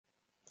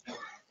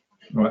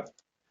Right.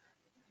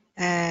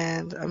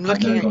 And I'm I've now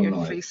looking at gone your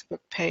live. Facebook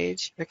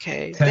page.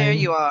 Okay, there 10,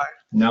 you are.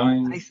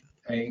 9,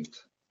 8,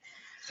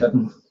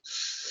 7,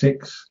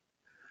 6,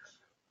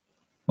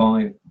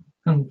 5,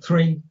 and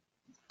 3,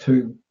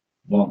 2,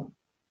 1.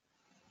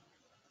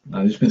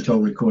 I've just been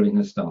told recording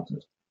has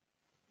started.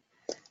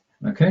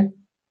 Okay.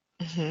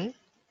 Mm-hmm.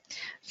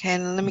 Okay,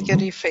 and let me go to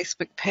Mm-hmm. your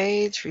Facebook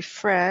page,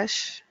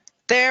 refresh.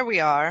 There we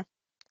are.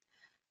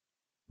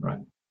 Right.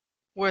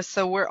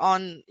 We're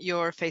on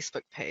your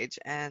Facebook page,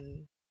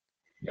 and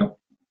Yep.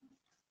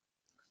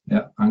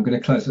 Yeah. I'm going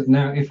to close it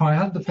now. If I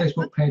had the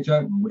Facebook page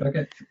open,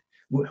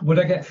 would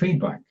I get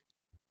feedback?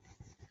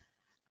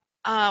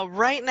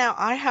 right now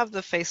I have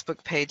the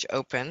Facebook page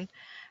open,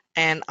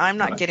 and I'm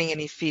not Right. getting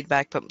any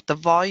feedback, but the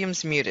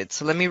volume's muted.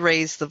 So let me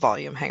raise the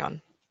volume. Hang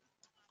on.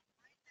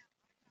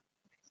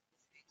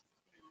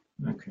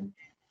 Okay.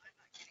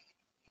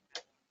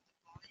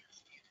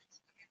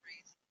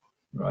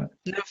 Right.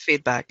 No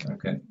feedback.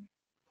 Okay.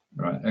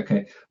 Right.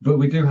 Okay. But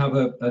we do have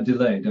a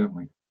delay, don't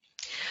we?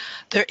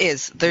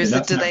 There's Yeah, a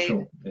that's delay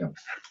natural. Yeah.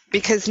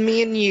 because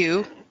me and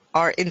you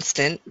are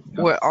instant.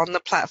 Yeah. We're on the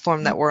platform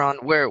Yeah. that we're on.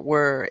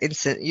 We're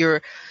instant.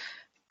 Your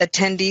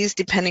attendees,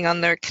 depending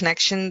on their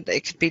connection,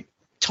 it could be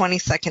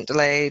 20-second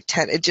delay,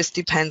 10. It just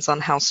depends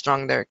on how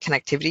strong their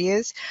connectivity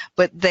is.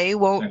 But they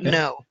won't Okay.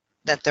 know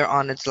that they're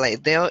on a delay.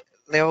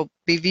 They'll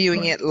be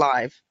viewing Right. it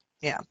live.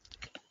 Yeah.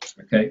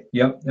 Okay.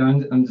 Yep. I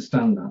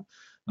understand that.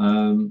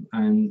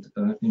 And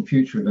in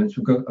future events,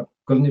 I've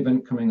got an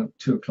event coming up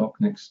 2 o'clock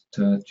next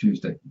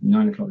Tuesday,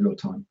 9 o'clock your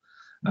time,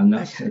 and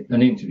that's Okay.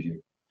 an interview.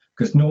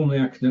 Because normally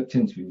I conduct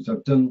interviews.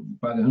 I've done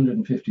about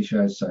 150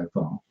 shows so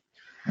far,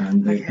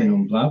 and they've been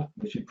Okay. on Blab,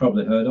 which you've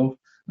probably heard of,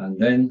 and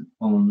then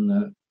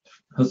on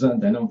Huzza,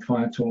 then on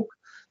Fire Talk,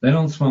 then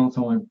on Smile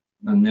Time,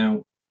 and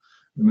now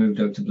we moved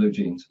over to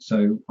Bluejeans.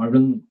 So I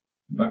run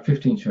about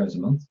 15 shows a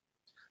month,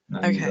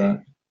 and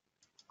Okay.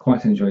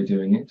 quite enjoy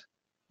doing it.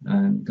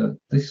 And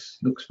this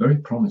looks very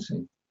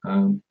promising.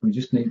 We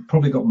just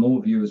probably got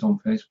more viewers on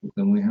Facebook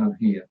than we have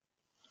here.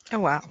 Oh,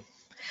 wow.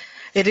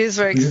 It is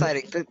very We do.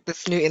 exciting.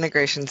 This new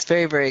integration is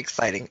very, very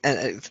exciting,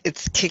 and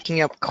it's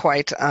kicking up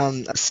quite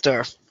a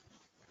stir.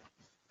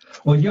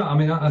 Well, yeah, I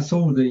mean, I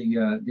saw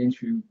the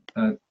interview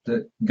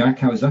that Guy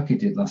Kawasaki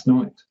did last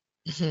night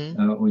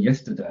or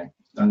yesterday,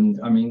 and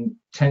I mean,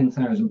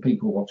 10,000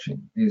 people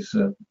watching is,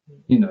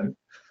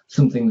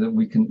 something that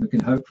we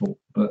can hope for.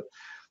 But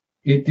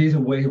it is a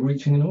way of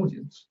reaching an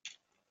audience.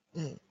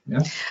 Mm. Yeah,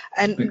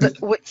 And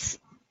because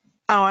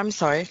oh, I'm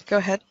sorry. Go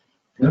ahead.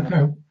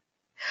 okay.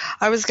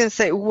 I was going to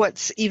say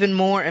what's even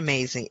more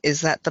amazing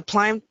is that the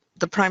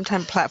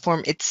Primetime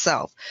platform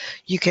itself,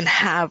 you can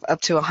have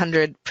up to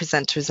 100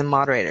 presenters and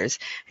moderators,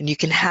 and you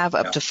can have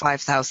up Yeah. to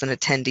 5,000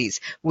 attendees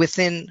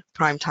within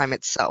Primetime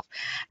itself.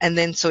 And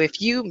then, so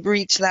if you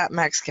reach that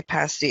max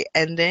capacity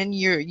and then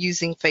you're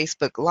using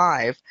Facebook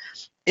Live,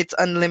 it's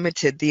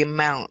unlimited the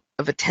amount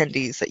of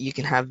attendees that you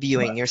can have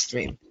viewing Right. your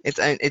stream.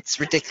 It's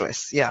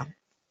ridiculous. Yeah.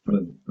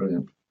 Brilliant,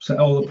 brilliant. So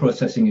all the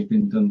processing has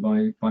been done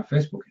by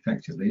Facebook,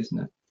 effectively, isn't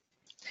it?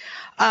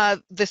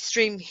 The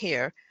stream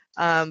here,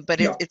 but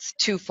Yeah. it's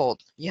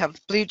twofold. You have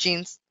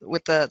Bluejeans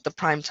with the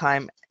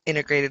Primetime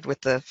integrated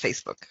with the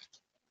Facebook.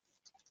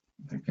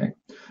 Okay.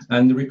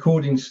 And the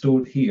recording's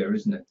stored here,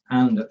 isn't it?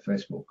 And at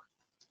Facebook.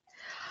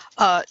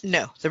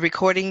 No, the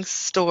recording's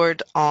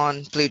stored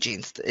on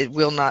Bluejeans. It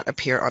will not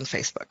appear on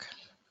Facebook.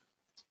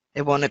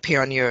 It won't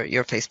appear on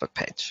your Facebook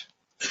page.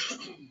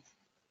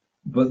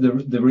 But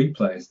the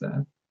replay is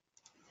there.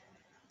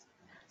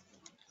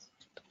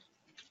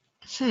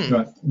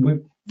 Right.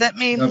 Let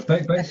me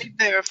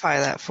verify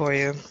that for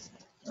you.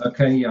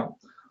 Okay, yeah.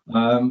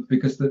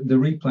 Because the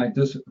replay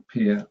does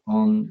appear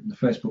on the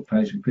Facebook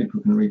page and people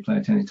can replay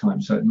at any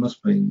time. So it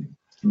must be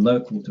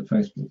local to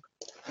Facebook.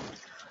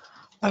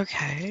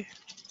 Okay.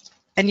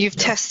 And you've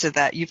tested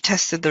that. You've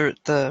tested the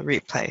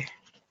replay.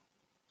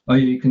 Oh,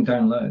 you can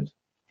download.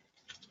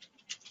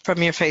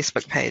 From your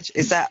Facebook page.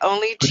 Is that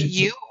only to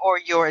you or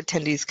your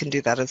attendees can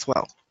do that as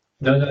well?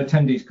 No,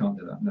 attendees can't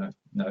do that.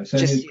 No. It's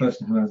only the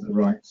person who has the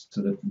rights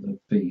to the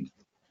feed.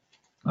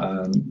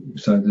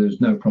 So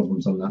there's no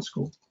problems on that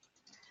score.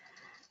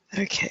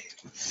 Okay.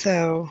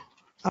 So,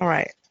 all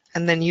right.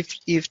 And then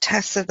you've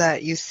tested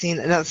that. You've seen.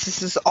 Now,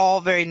 this is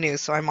all very new,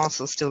 so I'm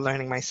also still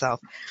learning myself.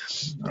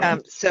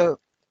 So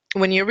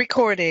when you're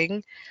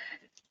recording,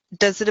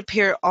 does it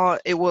appear on?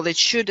 It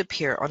should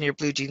appear on your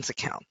Bluejeans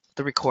account.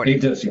 The recording.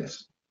 It does,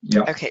 yes.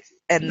 Yeah. Okay.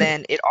 And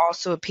then it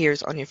also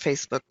appears on your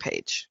Facebook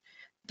page.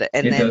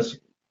 It does.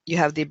 You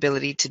have the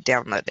ability to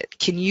download it.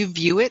 Can you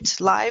view it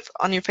live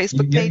on your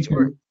Facebook page?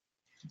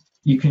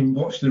 You can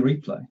watch the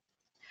replay.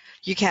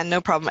 You can,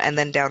 no problem, and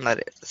then download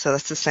it. So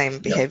that's the same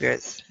behavior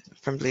as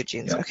from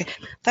Bluejeans. Yeah. Okay,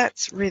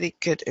 that's really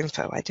good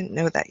info. I didn't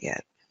know that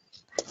yet.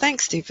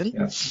 Thanks, Stephen.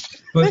 Yeah.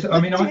 But I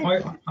mean,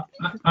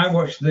 I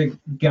watched the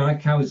Guy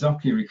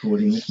Kawasaki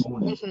recording this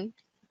morning.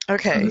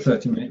 Okay. The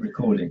 30-minute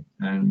recording,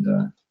 and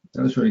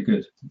that was very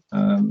good.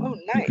 Oh,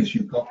 nice. Because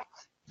you've got.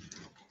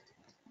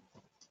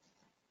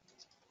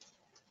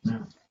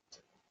 Yeah.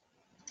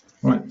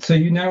 Right. So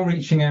you're now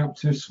reaching out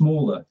to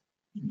smaller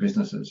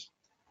businesses?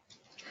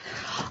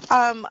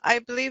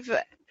 I believe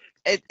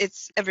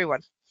it's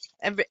everyone.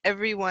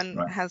 Everyone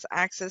Right. has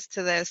access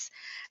to this,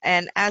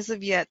 and as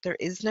of yet, there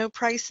is no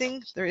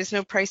pricing. There is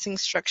no pricing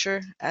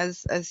structure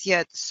as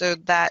yet, so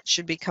that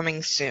should be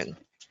coming soon.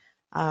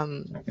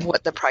 Okay.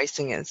 What the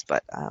pricing is,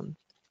 but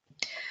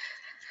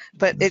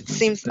it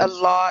seems a That-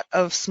 lot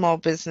of small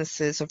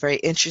businesses are very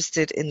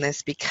interested in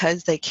this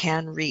because they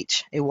can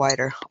reach a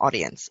wider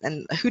audience.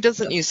 And who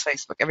doesn't use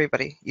Facebook?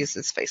 Everybody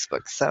uses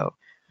Facebook, so.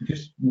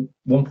 Just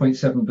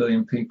 1.7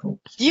 billion people.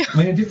 Yeah.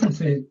 I mean,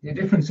 the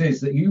difference is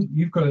that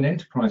you've got an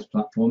enterprise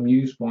platform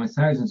used by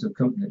thousands of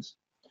companies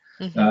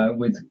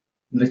with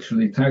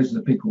literally thousands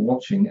of people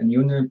watching, and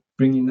you're now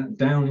bringing that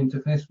down into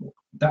Facebook.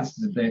 That's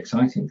the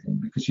exciting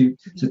thing, because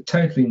it's a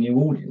totally new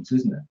audience,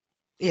 isn't it?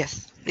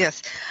 Yes,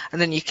 yes.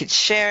 And then you can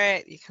share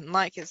it, you can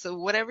like it. So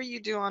whatever you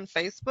do on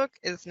Facebook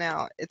is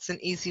now, it's an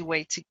easy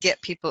way to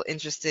get people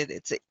interested.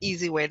 It's an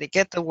easy way to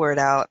get the word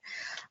out.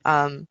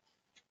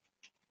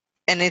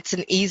 And it's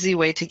an easy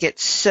way to get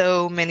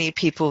so many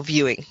people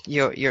viewing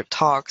your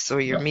talks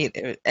or your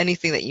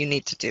anything that you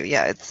need to do.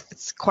 Yeah,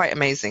 it's quite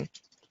amazing.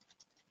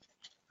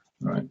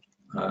 Right.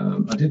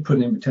 I did put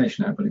an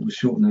invitation out, but it was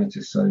short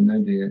notice, so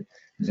nobody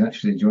is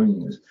actually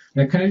joining us.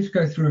 Now, can I just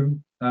go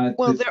through?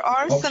 Well, there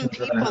are some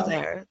people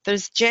there.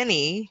 There's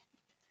Jenny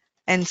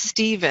and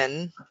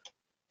Stephen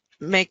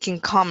making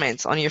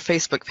comments on your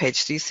Facebook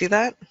page. Do you see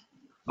that?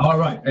 All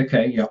right.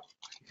 Okay. Yeah.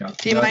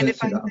 Do you mind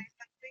if I say something?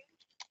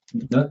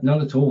 No,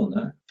 not at all.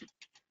 No.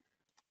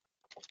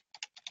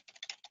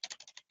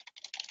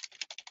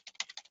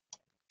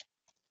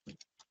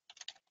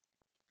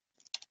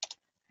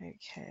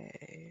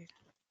 Okay.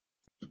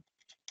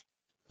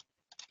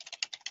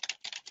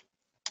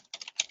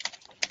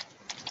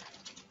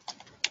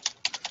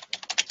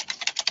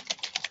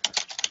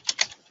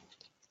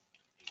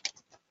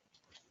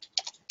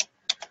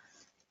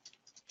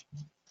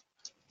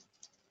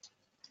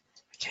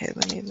 Okay,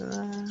 let me.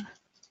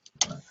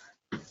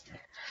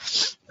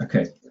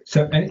 Okay,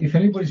 so if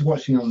anybody's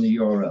watching on the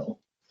URL,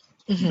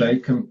 they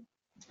can,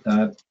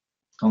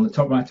 on the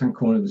top right-hand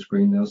corner of the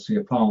screen, they'll see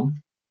a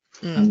palm,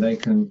 and they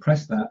can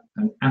press that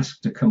and ask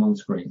to come on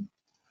screen.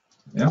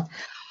 Yeah.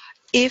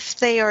 If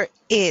they are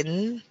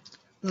in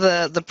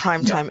the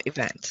primetime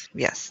event,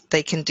 yes,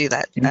 they can do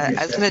that.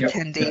 As an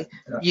attendee,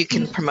 you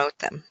can promote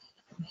them.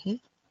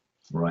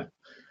 Right.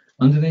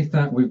 Underneath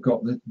that, we've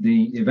got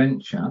the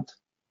event chat,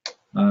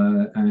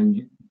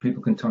 and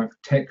people can type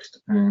text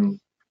and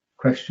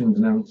questions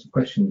and answer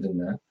questions in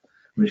there,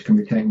 which can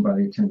be taken by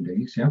the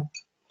attendees. Yeah.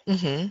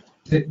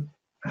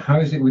 How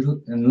is it with,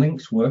 and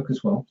links work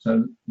as well?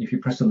 So if you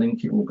press a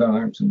link, it will go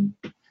out, and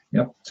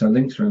so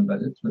links are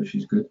embedded, which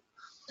is good.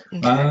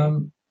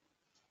 Okay.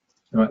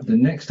 Right, the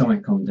next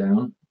icon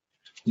down,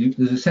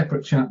 there's a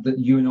separate chat that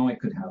you and I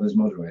could have as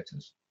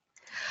moderators.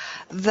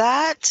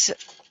 That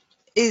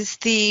is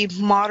the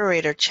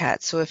moderator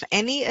chat. So if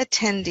any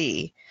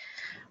attendee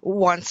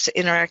wants to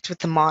interact with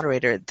the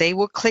moderator, they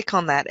will click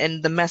on that,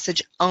 and the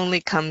message only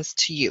comes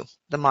to you,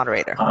 the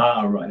moderator.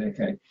 Ah, right.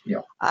 Okay.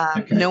 Yeah.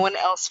 Okay. No one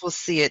else will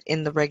see it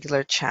in the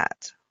regular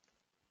chat.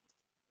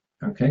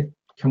 Okay.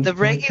 The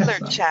regular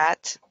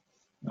chat.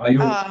 I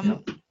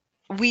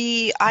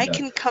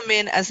can come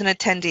in as an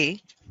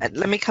attendee.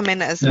 Let me come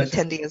in as an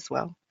attendee as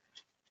well.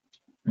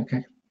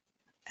 Okay.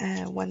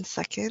 1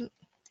 second.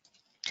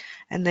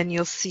 And then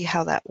you'll see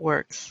how that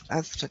works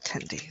as an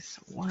attendee.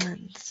 So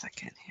 1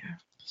 second here.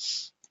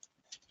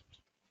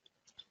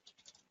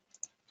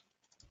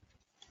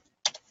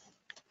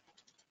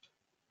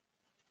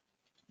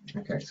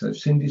 Okay, so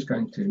Cindy's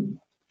going to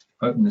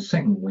open the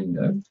second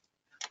window,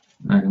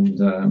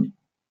 and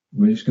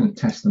we're just going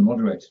to test the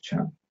moderator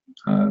chat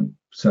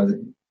so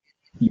that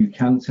you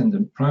can send a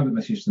private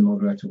message to the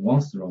moderator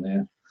whilst they're on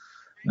air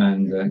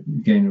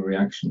and gain a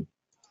reaction.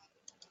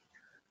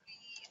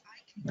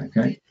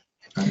 Okay,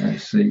 and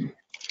let's see.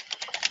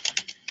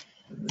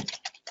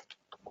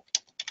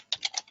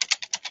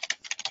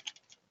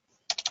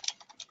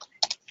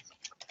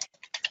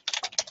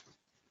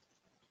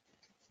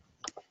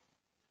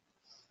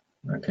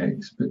 Okay,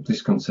 it's a bit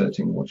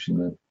disconcerting watching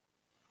the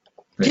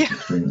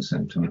Facebook stream at the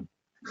same time.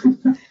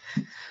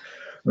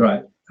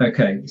 Right,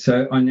 okay,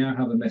 so I now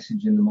have a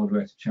message in the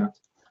moderator chat.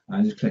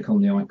 I just click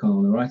on the icon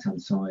on the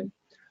right-hand side,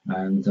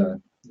 and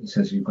it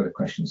says you've got a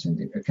question,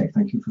 Cindy. Okay,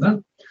 thank you for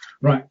that.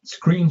 Right,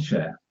 screen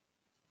share.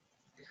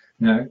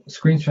 Now,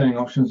 screen sharing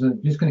options,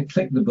 I'm just going to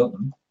click the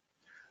button,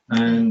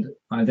 and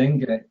I then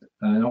get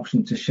an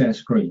option to share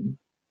screen,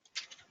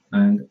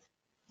 and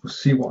we'll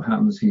see what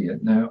happens here.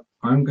 Now,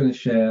 I'm going to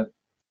share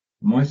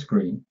my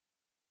screen,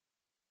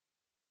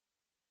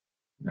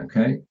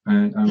 okay,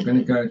 and I'm going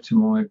to go to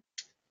my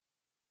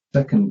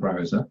second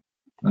browser,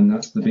 and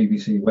that's the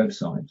BBC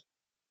website.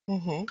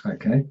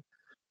 Okay,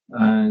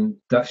 and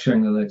that's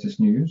showing the latest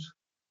news,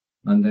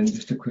 and then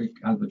just a quick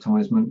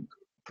advertisement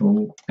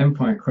for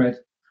Empire Cred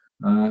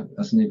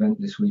as an event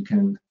this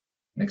weekend,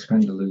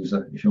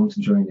 Expendalooza. If you want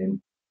to join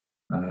in,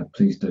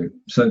 please do.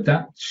 So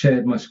that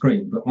shared my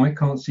screen, but I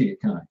can't see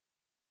it, can I?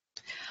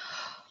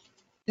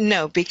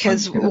 No,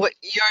 because what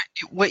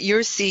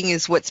you're seeing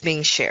is what's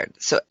being shared.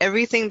 So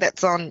everything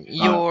that's on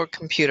your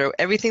computer,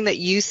 everything that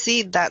you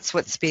see, that's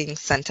what's being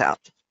sent out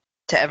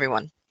to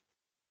everyone.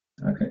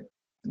 Okay,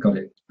 got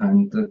it.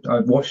 And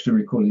I've watched a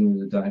recording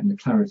the other day, and the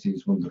clarity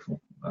is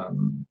wonderful.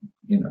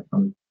 You know,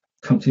 I'm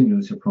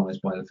continually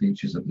surprised by the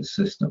features of this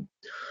system.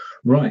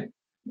 Right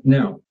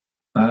now,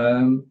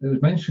 it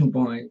was mentioned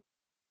by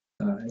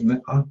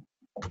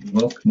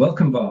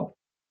welcome, Bob.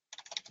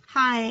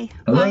 Hi.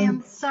 Hello? I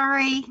am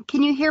sorry.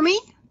 Can you hear me?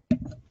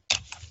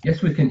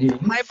 Yes, we can hear you.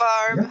 Hi,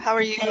 Barb. Yeah. How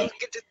are you? Okay.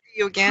 Good to see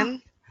you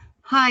again.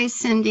 Hi,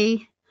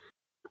 Cindy.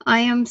 I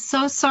am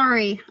so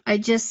sorry. I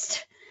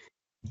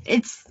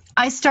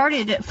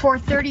started at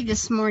 4:30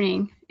 this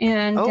morning,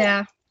 and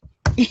yeah,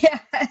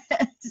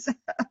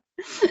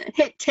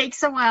 it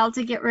takes a while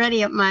to get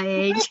ready at my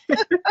age.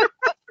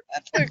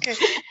 That's okay.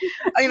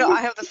 You know, I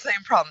have the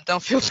same problem.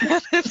 Don't feel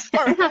bad. It's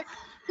all right.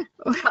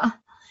 Well,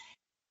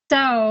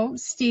 so,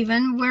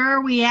 Stephen, where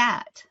are we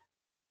at?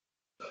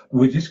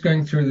 We're just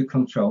going through the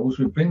controls.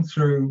 We've been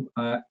through,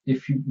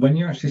 when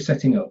you're actually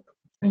setting up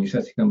and you're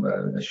setting up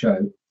a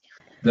show,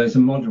 there's a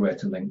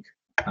moderator link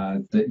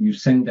that you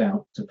send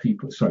out to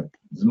people. Sorry,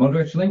 there's a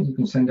moderator link you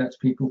can send out to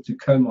people to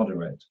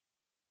co-moderate.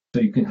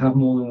 So you can have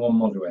more than one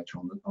moderator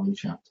on the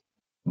chat,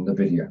 on the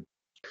video.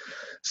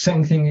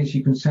 Second thing is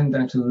you can send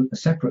out a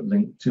separate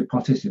link to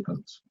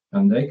participants,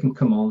 and they can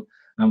come on,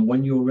 and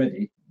when you're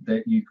ready,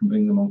 you can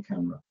bring them on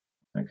camera,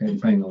 okay,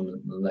 depending on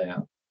the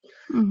layout.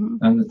 Mm-hmm.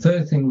 And the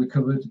third thing we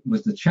covered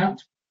was the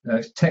chat,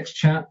 text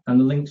chat, and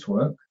the links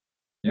work.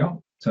 Yeah,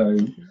 so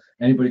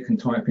anybody can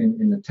type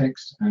in the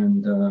text,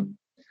 and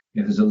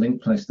if there's a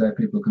link placed there,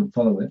 people can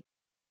follow it.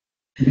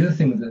 The other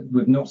thing that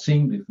we've not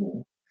seen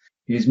before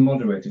is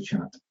moderator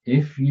chat.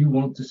 If you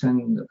want to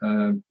send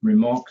a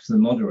remark to the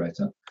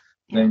moderator,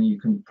 then you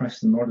can press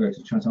the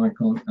moderator chat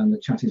icon, and the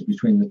chat is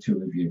between the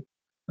two of you.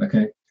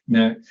 Okay.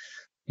 Now,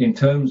 in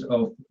terms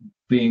of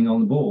being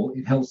on the ball,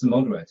 it helps the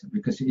moderator,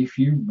 because if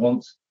you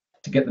want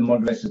to get the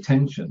moderator's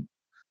attention,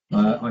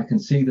 I can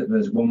see that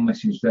there's one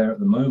message there at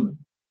the moment.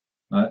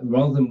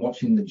 Rather than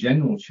watching the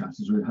general chat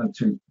as we've had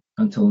to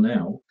until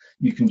now,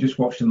 you can just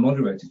watch the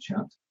moderator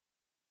chat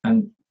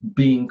and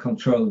be in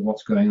control of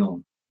what's going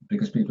on,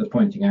 because people are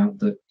pointing out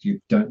that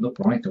you don't look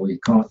right, or you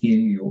can't hear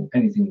you, or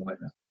anything like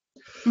that.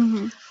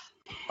 Mm-hmm.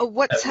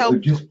 What's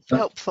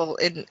helpful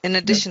in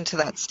addition to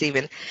that,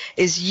 Stephen,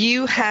 is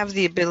you have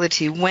the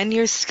ability, when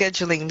you're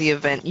scheduling the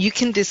event, you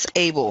can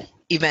disable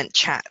event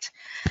chat,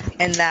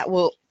 and that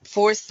will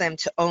force them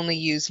to only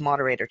use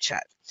moderator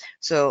chat.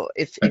 So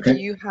if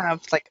you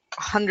have like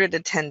 100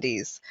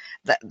 attendees,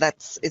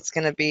 it's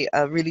going to be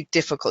really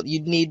difficult.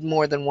 You'd need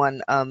more than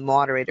one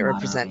moderator or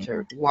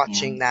presenter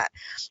watching that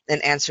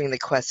and answering the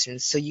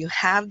questions. So you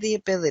have the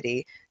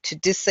ability to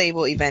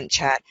disable event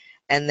chat,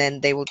 and then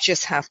they will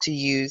just have to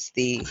use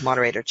the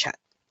moderator chat.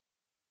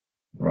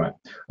 Right.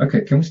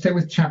 Okay, can we stay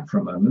with chat for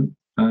a moment?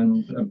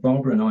 And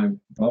Barbara and I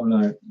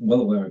are well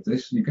aware of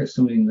this. You get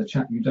somebody in the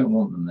chat, you don't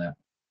want them there.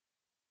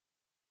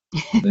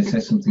 They say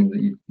something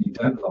that you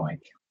don't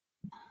like.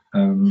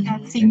 In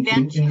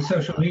the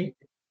social media,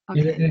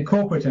 in a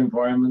corporate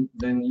environment,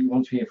 then you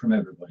want to hear from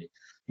everybody.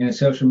 In a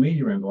social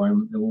media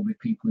environment, there will be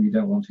people you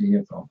don't want to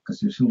hear from,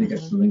 because if somebody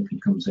gets the link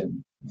and comes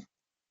in.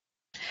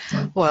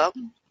 Right. Well,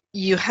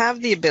 you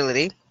have the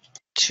ability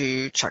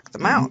to check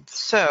them out.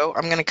 So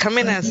I'm going to come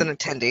in as an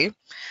attendee.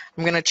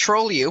 I'm going to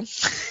troll you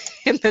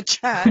in the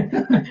chat,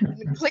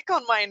 and click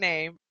on my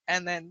name,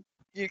 and then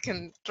you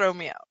can throw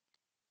me out.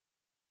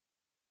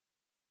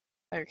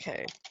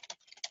 Okay.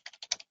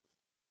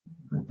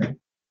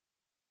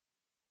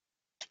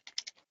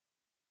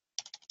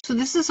 So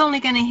this is only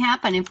going to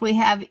happen if we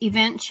have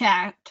event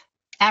chat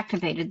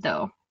activated,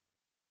 though.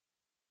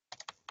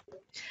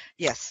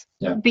 Yes.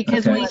 Yeah.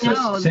 Because we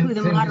know who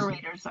the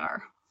moderators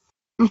are.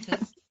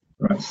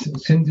 Right.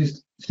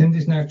 Cindy's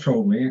now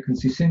trolled me. I can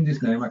see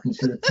Cindy's name. I can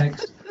see the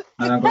text,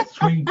 and I've got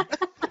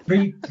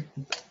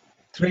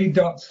three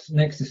dots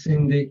next to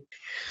Cindy,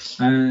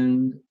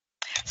 and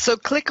so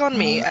click on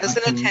me as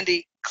an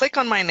attendee. Click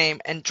on my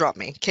name and drop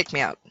me. Kick me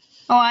out.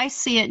 Oh, I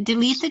see it.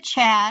 Delete the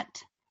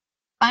chat.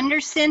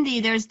 Under Cindy,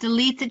 there's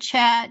delete the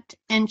chat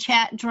and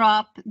chat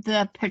drop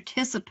the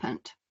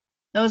participant.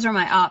 Those are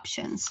my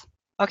options.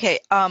 Okay.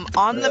 On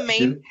the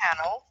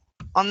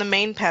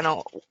main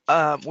panel,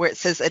 where it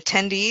says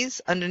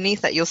attendees,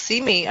 underneath that you'll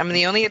see me. I'm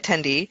the only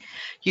attendee.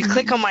 You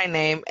click on my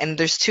name, and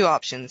there's two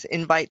options: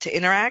 invite to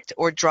interact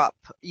or drop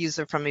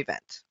user from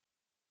event.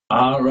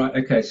 Right.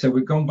 Okay. So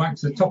we've gone back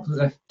to the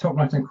top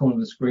right-hand corner of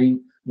the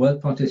screen where the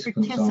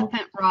participants are.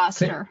 Participant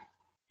roster.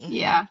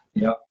 Yeah.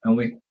 Yeah, and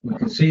we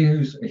can see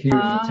who's here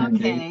as an attendee.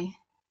 Okay.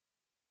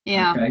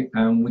 Yeah. Okay,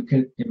 and we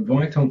can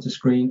invite onto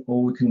screen,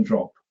 or we can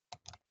drop.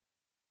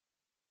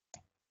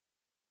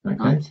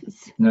 Okay.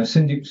 Now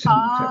Cindy will check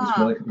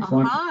this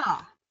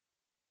well.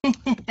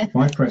 If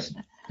I press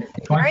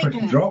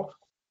drop,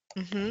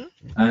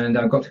 and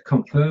I've got to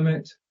confirm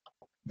it,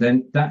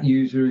 then that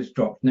user is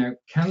dropped. Now,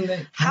 can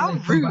they come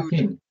back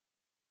in?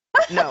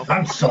 No.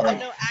 I'm sorry.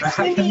 No,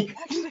 actually,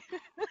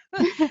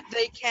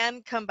 they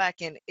can come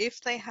back in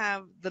if they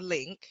have the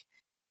link.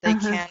 They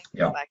can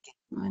come back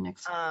in.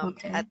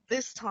 Okay. At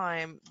this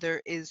time,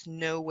 there is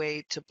no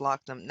way to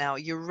block them. Now,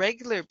 your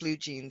regular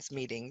Bluejeans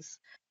meetings,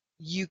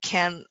 you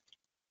can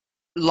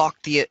lock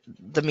the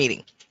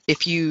meeting.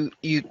 If you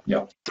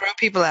throw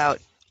people out,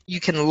 you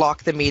can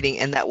lock the meeting,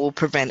 and that will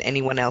prevent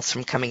anyone else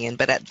from coming in.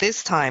 But at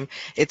this time,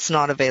 it's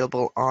not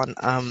available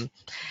on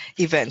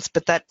events.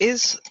 But that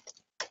is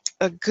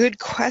a good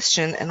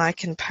question, and I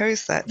can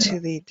pose that to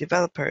the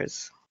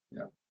developers.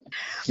 Yeah.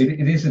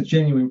 It is a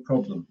genuine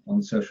problem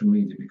on social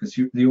media because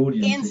the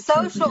audience In is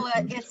social,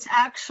 totally it's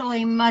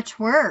actually much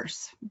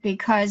worse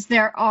because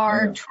there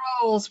are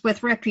trolls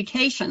with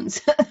reputations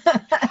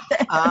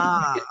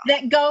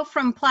that go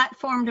from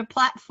platform to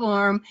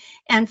platform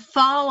and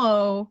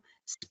follow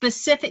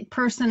specific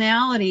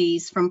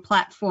personalities from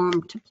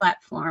platform to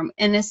platform,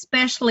 and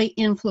especially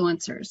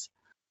influencers.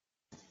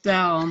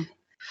 So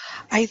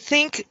I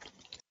think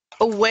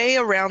a way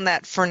around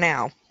that for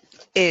now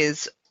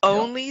is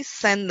only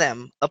send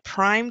them a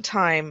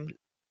primetime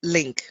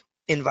link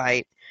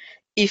invite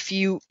if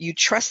you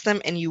trust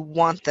them and you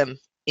want them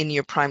in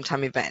your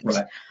primetime event.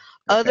 Right.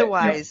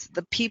 Otherwise,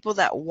 the people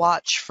that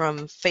watch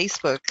from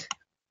Facebook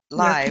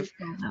Live,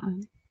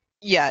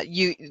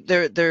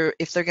 they're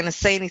if they're going to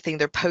say anything,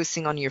 they're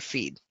posting on your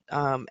feed,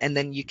 and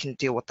then you can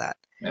deal with that.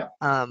 Yeah.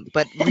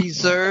 But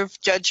reserve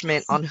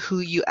judgment on who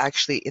you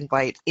actually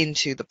invite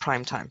into the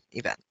primetime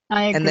event.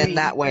 I agree. And then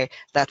that way,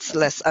 that's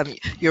less.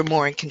 You're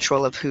more in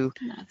control of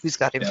who's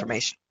got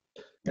information.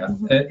 Yeah.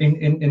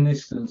 In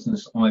this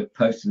instance, I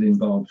posted in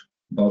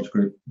Bob's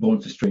group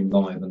Born to Stream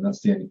Live, and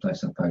that's the only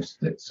place I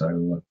posted it.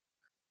 So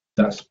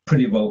that's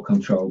pretty well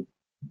controlled.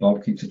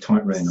 Bob keeps a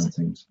tight rein on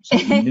things. So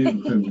we knew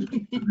who was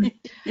going to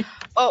be.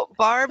 Oh,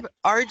 Barb,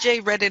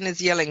 RJ Redden is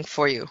yelling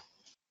for you.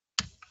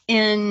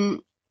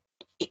 In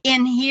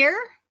here?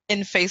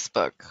 In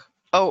Facebook.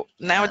 Oh,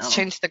 now it's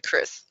changed to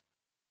Chris.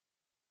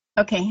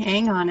 Okay,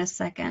 hang on a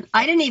second.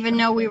 I didn't even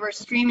know we were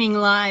streaming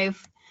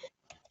live.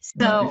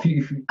 So,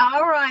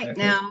 all right,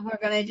 now we're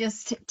going to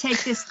just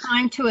take this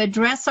time to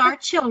address our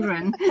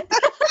children.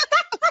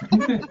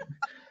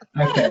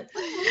 Okay,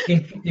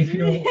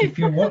 if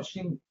you're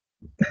watching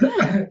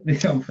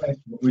this on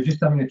Facebook, we're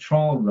just having a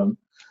trial run.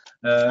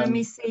 Let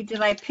me see.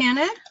 Did I pin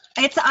it?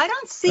 I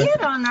don't see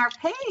it on our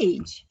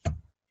page.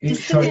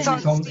 It's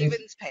on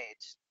Stephen's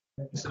page.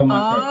 It's on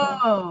my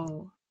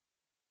profile.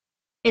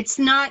 It's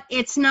not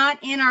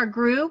in our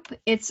group.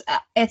 It's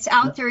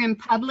out there in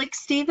public,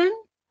 Stephen.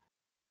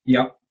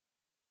 Yep.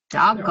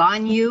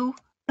 Doggone you.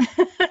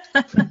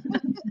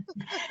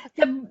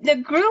 The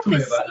group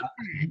is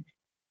secret.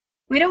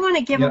 We don't want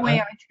to give away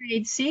our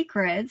trade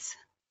secrets.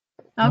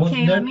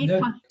 Okay, let me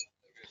find.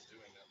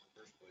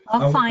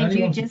 I'll find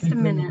you just a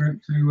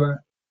minute. To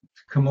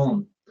come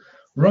on.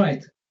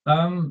 Right.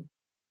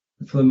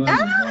 For the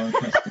moment.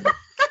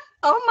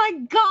 Oh my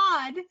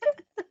God.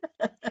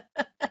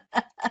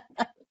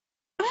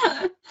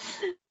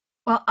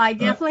 Well, I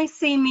definitely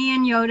see me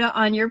and Yoda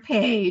on your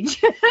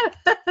page.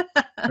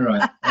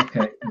 Right.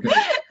 Okay. Good.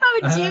 Oh,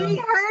 Jimmy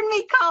heard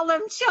me call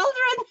them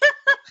children.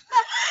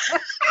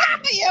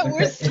 Yeah,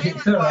 we're streaming.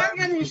 They're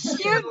going to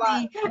shoot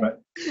me. Right.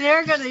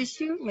 They're going to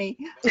shoot me.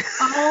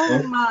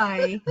 Oh,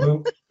 my.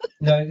 Well,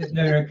 no,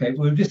 okay.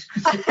 We're just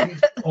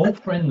all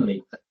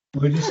friendly.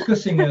 We were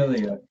discussing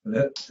earlier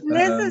that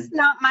this is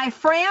not my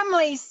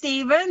family,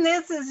 Stephen.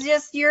 This is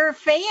just your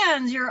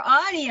fans, your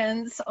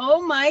audience.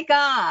 Oh my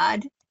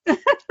God.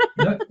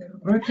 No,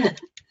 okay.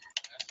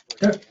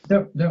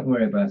 Don't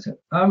worry about it.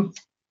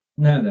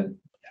 Now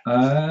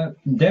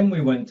then we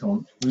went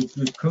on.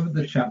 We've covered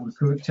the chat. We've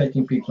covered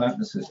taking people out of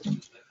the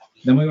system.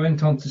 Then we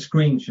went on to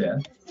screen share.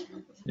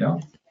 Yeah.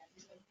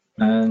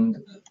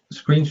 And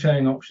screen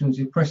sharing options.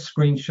 You press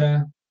screen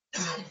share,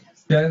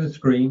 share the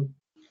screen.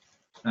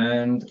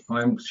 And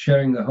I'm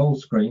sharing the whole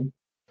screen.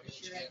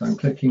 So I'm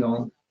clicking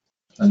on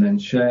and then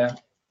share,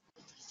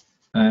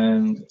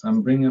 and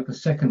I'm bringing up a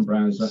second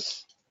browser,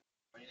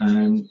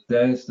 and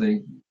there's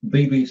the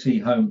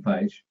BBC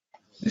homepage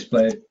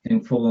displayed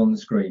in full on the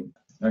screen.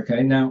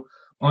 Okay, now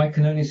I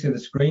can only see the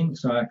screen,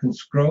 so I can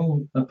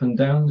scroll up and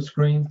down the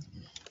screen.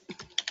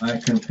 I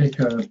can pick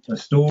a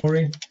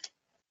story,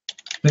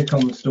 click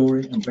on the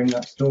story and bring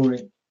that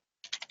story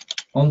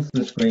onto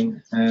the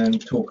screen and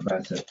talk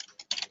about it.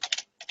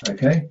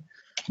 Okay,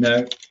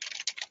 now,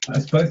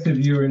 as both of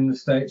you are in the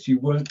States, you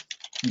won't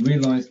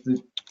realise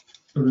the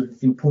sort of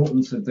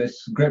importance of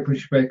this. Great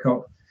British Bake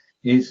Off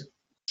is,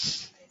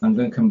 I'm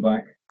going to come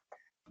back,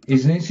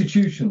 is an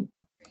institution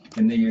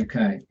in the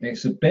UK.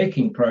 It's a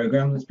baking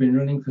programme that's been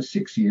running for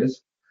 6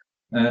 years,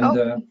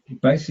 and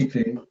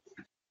basically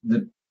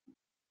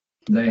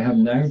they have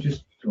now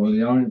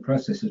they are in the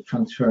process of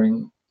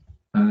transferring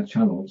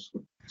channels.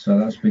 So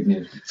that's big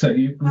news. So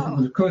we've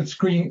got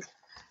screen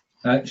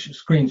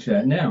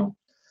share. Now,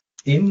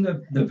 in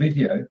the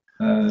video,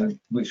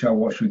 which I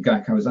watched with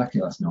Guy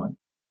Kawasaki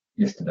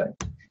yesterday,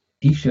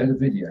 he shared a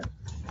video.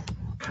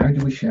 How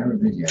do we share a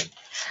video?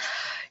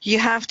 You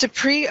have to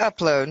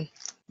pre-upload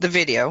the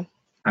video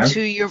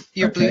to your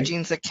Okay.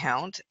 Bluejeans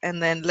account,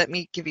 and then let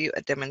me give you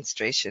a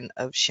demonstration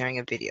of sharing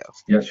a video.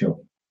 Yeah, sure.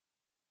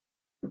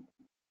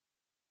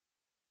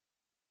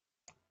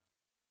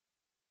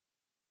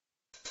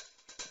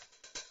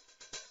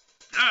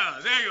 Ah,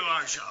 there you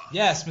are, Shaw.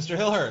 Yes, Mr.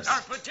 Hillhurst.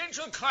 Our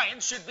potential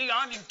client should be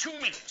on in 2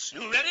 minutes.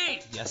 You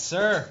ready? Yes,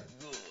 sir.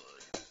 Good.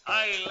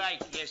 I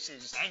like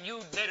yeses, and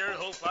you'd better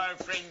hope our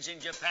friends in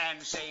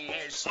Japan say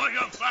yes, or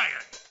you're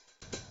fired.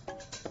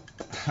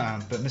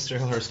 But Mr.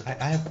 Hillhurst,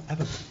 I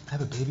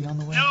have a baby on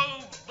the way.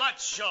 No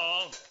buts,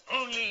 Shaw.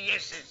 Only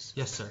yeses.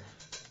 Yes, sir.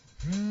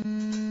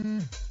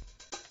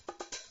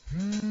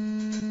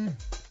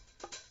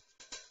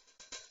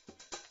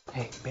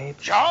 Hey, babe.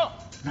 Shaw?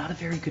 Not a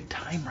very good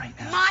time right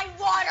now. My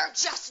water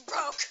just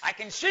broke. I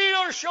can see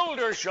your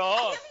shoulder, Shaw.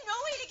 I have no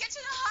way to get to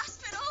the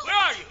hospital. Where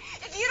are you?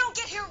 If you don't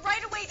get here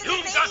right away, then the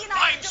You've baby got and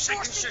I are 5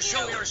 seconds to divorcing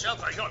show you.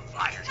 yourself or you're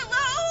fired.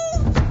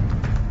 Hello?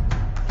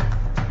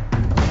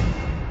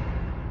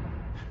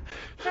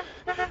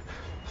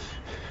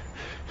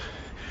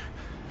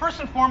 First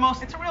and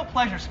foremost, it's a real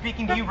pleasure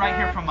speaking to you right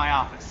here from my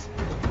office.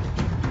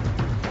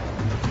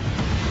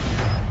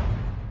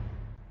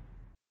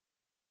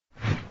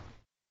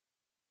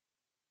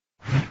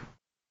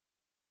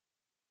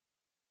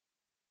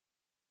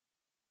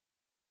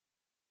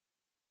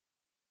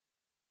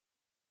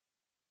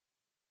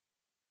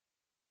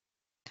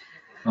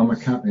 I'm a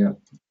cat, yeah.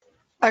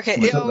 Okay,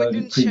 Was it uploaded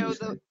didn't show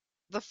previously.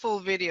 the full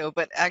video,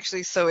 but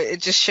actually, so it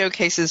just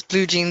showcases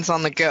Bluejeans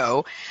on the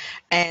go,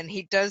 and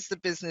he does the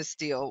business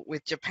deal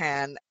with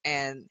Japan,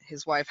 and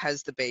his wife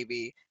has the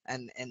baby,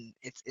 and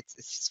it's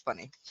just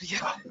funny.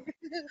 Yeah.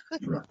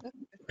 Right.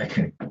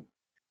 Okay.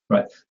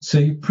 Right. So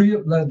you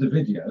pre-upload the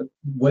video.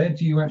 Where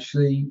do you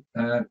actually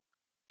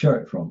show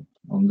it from?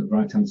 On the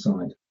right-hand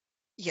side.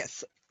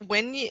 Yes.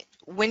 When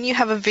you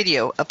have a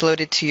video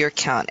uploaded to your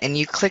account and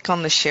you click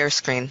on the share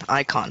screen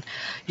icon,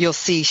 you'll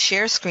see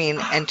share screen,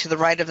 and to the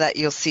right of that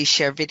you'll see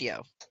share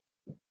video.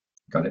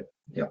 Got it.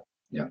 Yeah.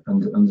 Yeah.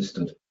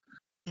 Understood.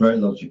 Very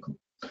logical.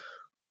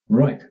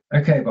 Right.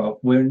 Okay, Bob.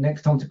 We're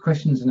next on to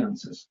questions and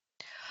answers,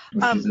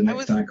 which is the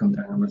next icon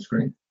down on the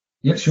screen.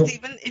 Yeah, sure.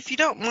 Stephen, if you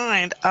don't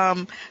mind,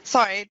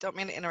 sorry, I don't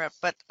mean to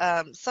interrupt, but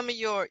some of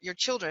your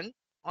children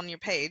on your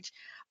page,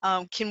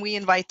 can we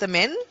invite them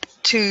in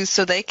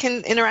so they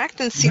can interact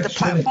and see the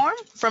platform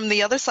from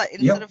the other side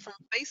instead of from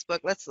Facebook?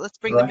 Let's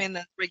bring them in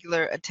as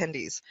regular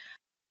attendees.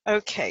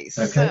 Okay,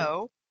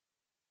 so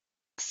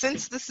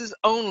since this is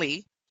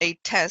only a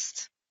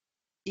test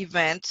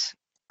event,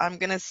 I'm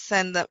gonna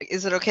send them.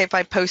 Is it okay if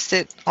I post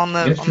it on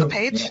the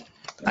page?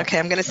 Yeah. Okay,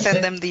 I'm gonna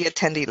send them the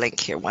attendee link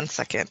here. 1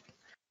 second.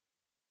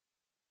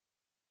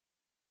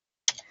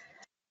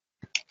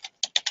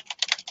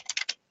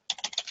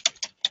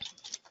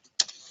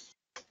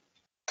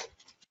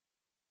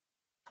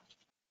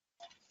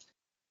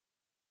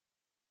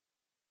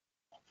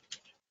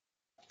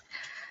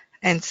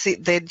 And see,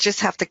 they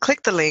just have to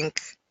click the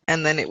link,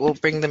 and then it will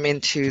bring them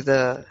into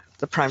the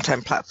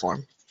Primetime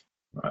platform.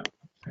 Right.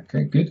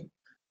 Okay. Good.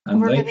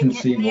 And we're they can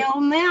see what...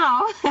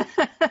 now. I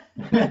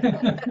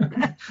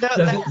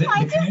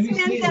just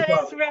meant that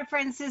as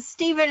references.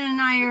 Stephen and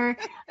I are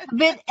a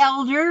bit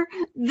elder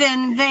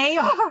than they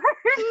are.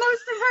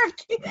 Most of our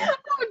kids.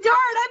 Oh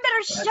darn! I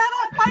better shut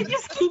up. I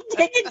just keep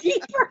digging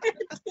deeper and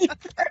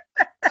deeper.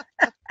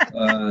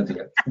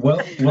 Dear.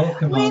 Well,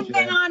 welcome. We've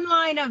been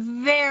online a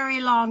very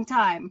long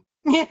time.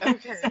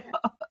 Okay.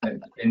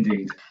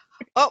 Indeed.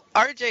 Oh,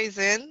 RJ's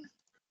in.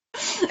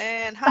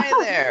 And hi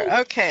there.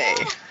 Okay.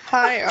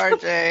 Hi,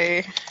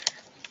 RJ.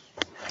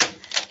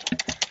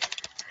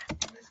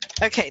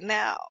 Okay,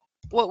 now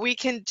what we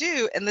can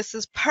do, and this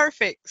is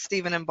perfect,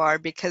 Stephen and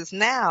Barb, because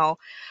now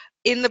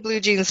in the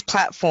Bluejeans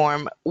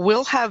platform,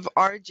 we'll have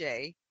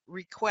RJ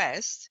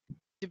request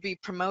to be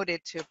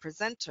promoted to a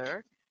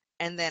presenter,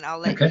 and then I'll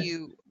let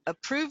you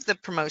approve the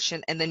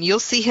promotion, and then you'll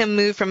see him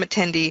move from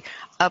attendee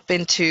up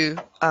into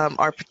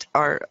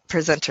our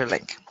presenter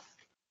link.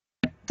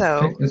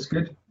 So that's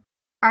good.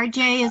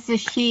 RJ is a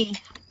she.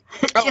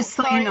 Just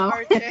so you know.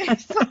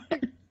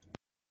 RJ.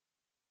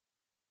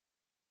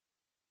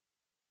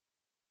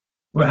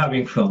 We're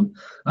having fun.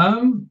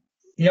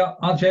 Yeah,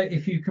 RJ,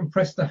 if you can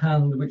press the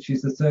hand, which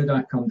is the third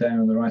icon down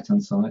on the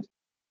right-hand side.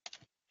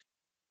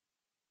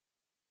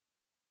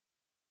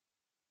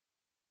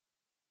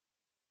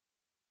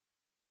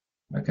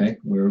 Okay,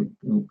 we've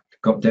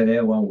got dead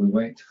air while we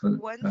wait for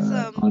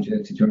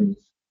RJ to join us.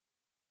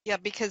 Yeah,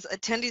 because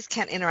attendees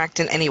can't interact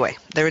in any way.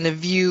 They're in a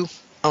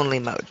view-only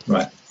mode.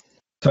 Right.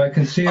 So I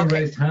can see a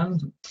raised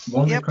hand,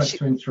 one request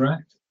to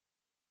interact.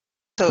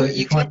 So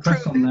you can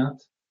press on that.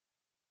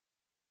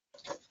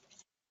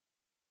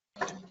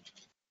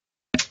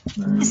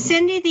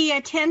 Cindy, the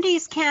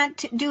attendees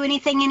can't do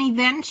anything in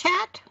event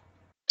chat?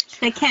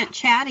 They can't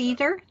chat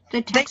either?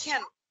 They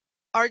can.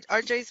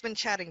 RJ's been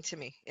chatting to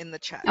me in the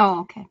chat.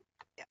 Oh, okay.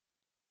 Yeah.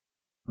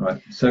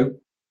 Right. So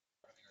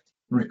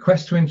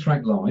request to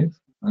interact live,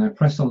 and I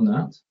press on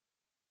that.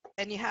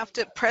 And you have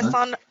to press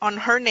on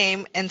her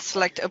name and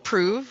select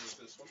approve.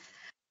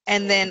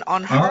 And then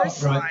on her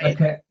side, right.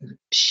 Okay.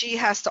 she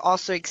has to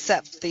also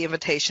accept the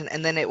invitation,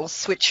 and then it will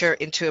switch her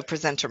into a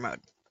presenter mode.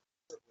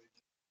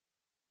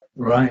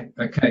 Right.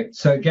 Okay.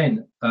 So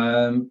again,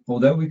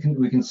 although we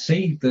can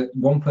see that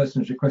one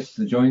person has requested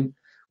to join,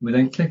 we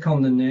then click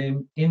on the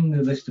name in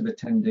the list of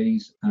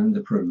attendees and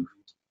approve.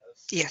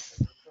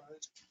 Yes.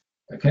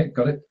 Okay.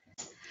 Got it.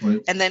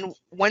 And then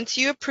once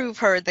you approve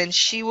her, then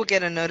she will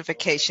get a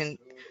notification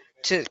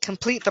to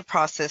complete the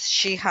process.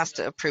 She has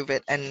to approve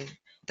it, and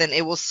then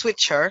it will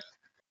switch her,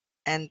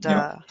 and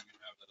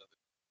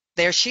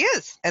there she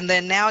is. And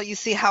then now you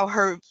see how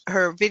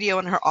her video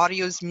and her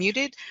audio is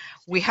muted.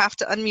 We have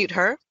to unmute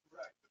her.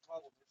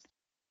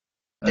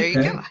 There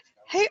you go.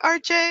 Hey,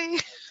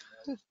 RJ.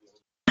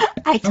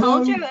 I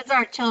told you it was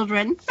our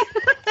children.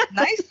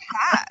 Nice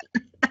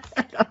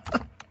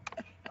hat.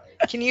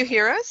 Can you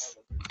hear us?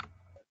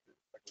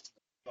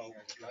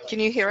 Can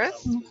you hear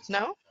us?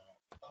 No?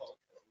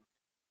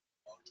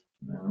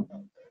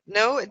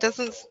 No, it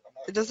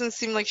doesn't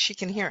seem like she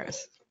can hear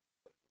us.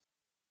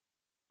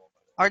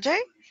 RJ?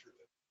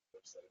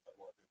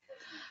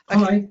 Okay.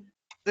 Hi.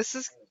 This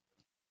is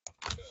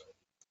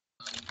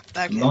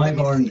okay, Live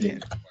R&D.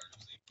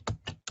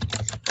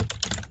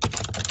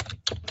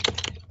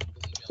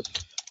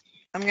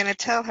 I'm gonna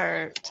tell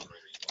her.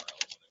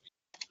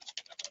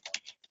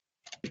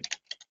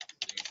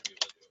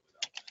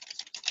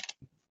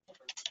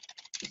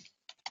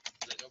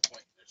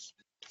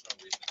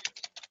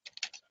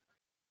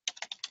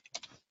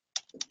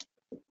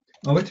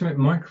 Oh, wait a minute,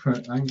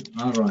 microphone.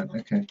 All right,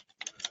 okay.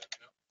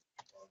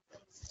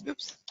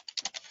 Oops.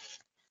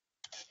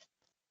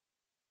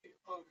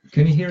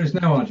 Can you hear us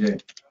now, RJ?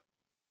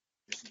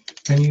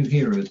 Can you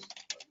hear us?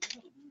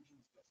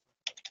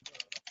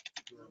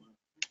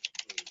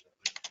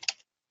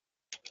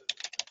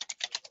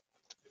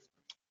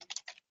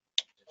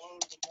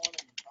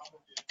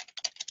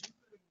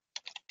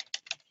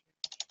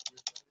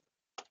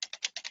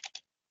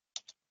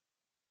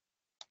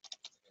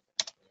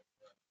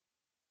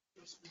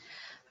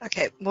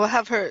 Okay, we'll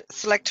have her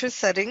select her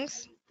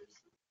settings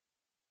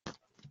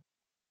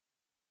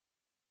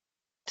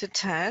to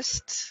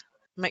test.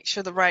 Make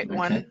sure the right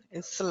one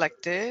is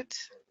selected.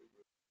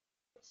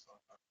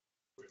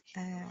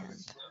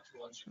 And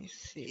let me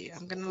see.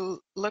 I'm going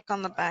to look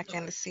on the back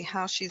end to see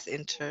how she's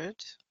entered.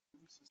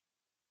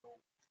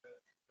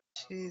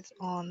 She's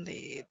on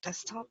the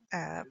desktop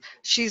app.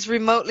 She's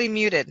remotely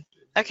muted.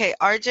 Okay,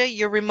 RJ,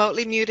 you're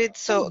remotely muted,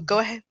 so go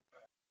ahead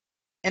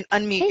and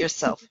unmute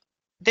yourself.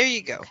 There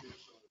you go.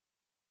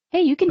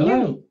 Hey, you can hear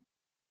me?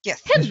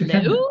 Yes.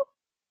 Hello.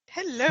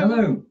 Hello.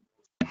 Hello.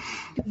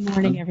 Good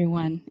morning,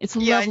 everyone. It's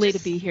lovely to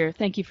be here.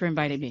 Thank you for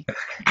inviting me.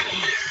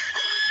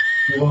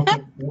 You're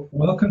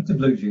welcome to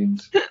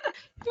Bluejeans.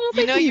 Well,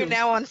 you know you're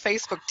now on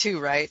Facebook too,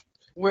 right?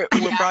 We're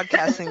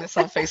broadcasting this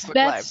on Facebook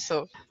Live.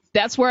 So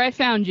that's where I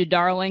found you,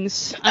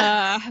 darlings.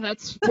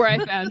 That's where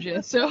I found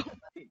you. So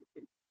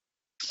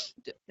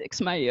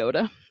fix my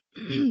Yoda.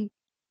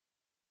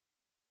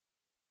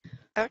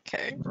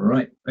 Okay.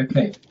 Right.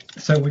 Okay.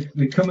 So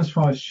we come as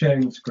far as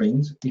sharing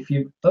screens. If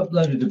you've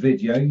uploaded a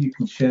video, you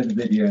can share the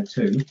video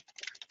too.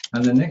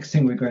 And the next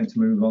thing we're going to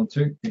move on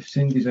to, if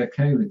Cindy's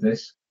okay with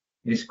this,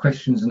 is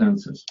questions and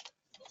answers.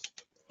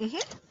 Mm-hmm.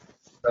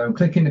 So I'm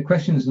clicking the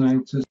questions and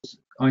answers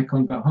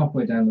icon about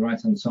halfway down the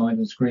right-hand side of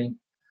the screen,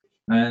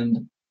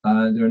 and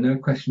there are no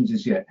questions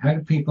as yet. How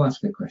do people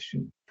ask a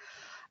question?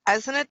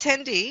 As an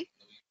attendee,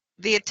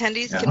 the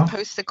attendees can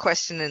post a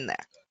question in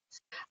there.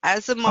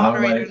 As a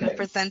moderator and a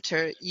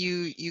presenter,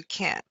 you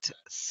can't.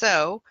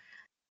 So,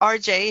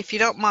 RJ, if you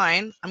don't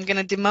mind, I'm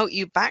going to demote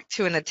you back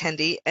to an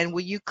attendee, and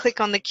will you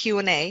click on the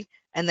Q&A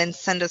and then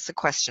send us a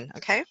question,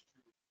 okay?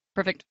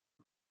 Perfect.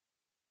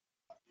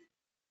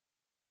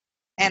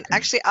 And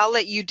actually, I'll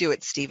let you do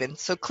it, Stephen.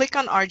 So click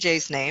on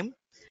RJ's name.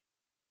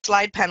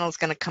 Slide panel is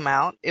going to come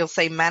out. It'll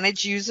say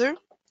Manage User.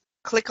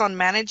 Click on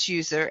Manage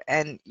User,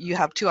 and you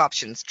have two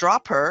options,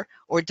 drop her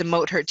or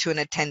demote her to an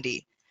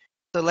attendee.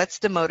 So let's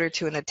demote her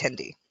to an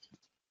attendee.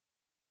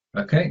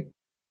 Okay.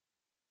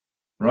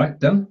 Right,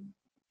 done.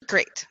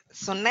 Great.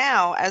 So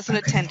now, as an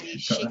attendee,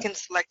 she can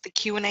select the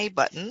Q&A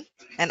button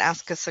and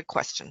ask us a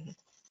question.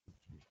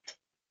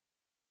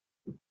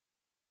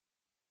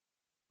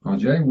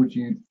 RJ, would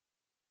you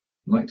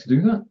like to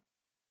do that?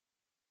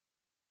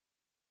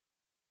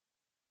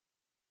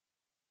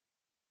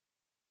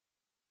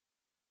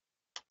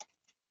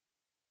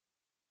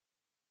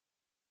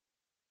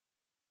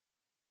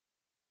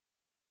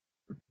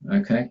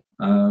 Okay.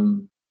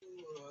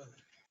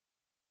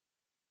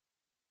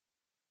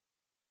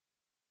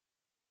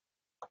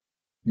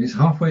 It's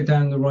halfway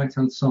down the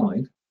right-hand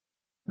side,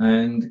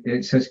 and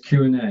it says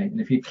Q&A.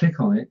 And if you click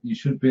on it, you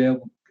should be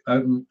able to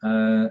open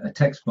a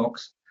text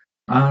box.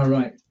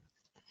 Right.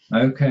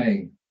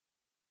 Okay.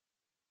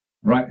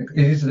 Right.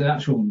 It is an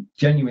actual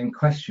genuine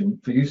question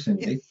for you,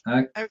 Cindy.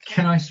 Yes. Okay.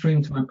 Can I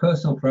stream to my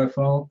personal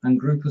profile and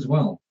group as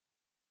well?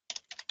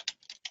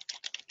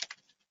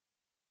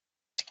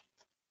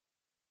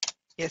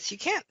 Yes, you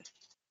can.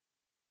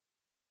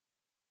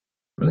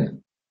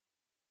 Brilliant.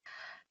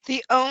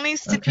 The only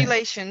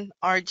stipulation,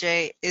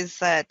 RJ, is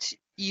that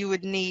you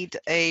would need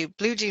a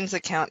Bluejeans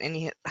account and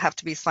you have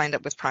to be signed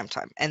up with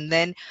Primetime. And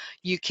then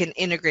you can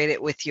integrate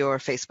it with your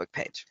Facebook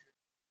page.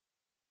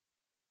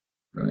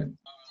 Right.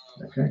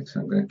 Okay, so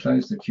I'm going to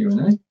close the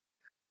Q&A.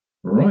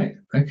 Right,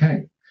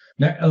 okay.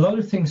 Now, a lot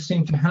of things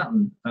seem to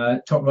happen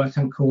top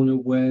right-hand corner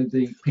where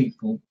the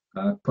people,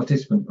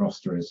 participant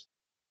roster is.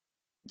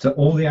 So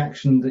all the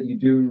action that you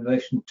do in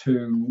relation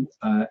to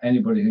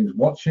anybody who's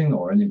watching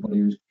or anybody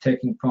who's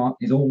taking part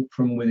is all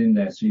from within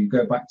there. So you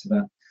go back to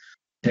that,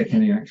 take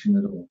any action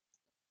at all.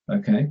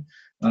 Okay.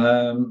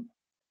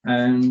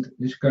 And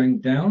just going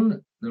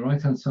down the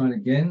right-hand side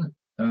again,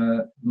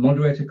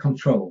 moderator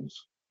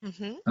controls.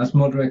 As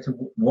moderator,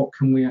 what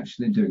can we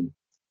actually do?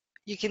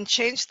 You can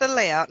change the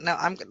layout. Now,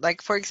 I'm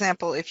like, for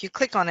example, if you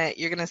click on it,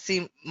 you're going to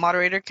see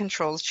moderator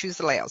controls, choose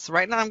the layout. So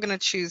right now I'm going to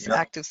choose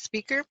active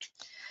speaker and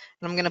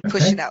I'm going to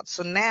push it out.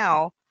 So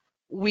now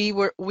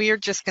we're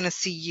just going to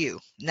see you.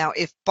 Now,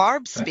 if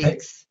Barb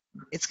speaks,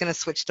 it's going to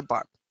switch to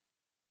Barb.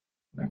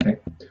 Okay.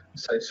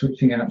 So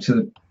switching out to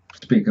the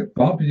speaker.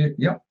 Barb,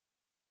 yep.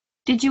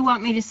 Did you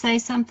want me to say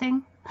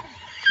something?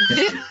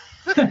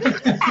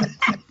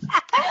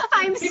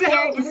 I'm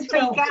scared to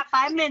speak up.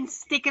 I've been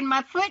sticking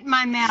my foot in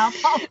my mouth.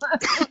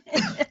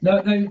 No,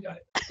 only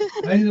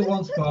the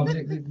one Barb.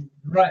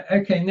 Right,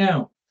 okay,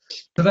 now.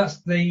 So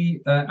that's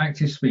the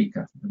active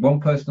speaker,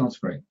 one person on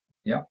screen.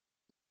 Yeah.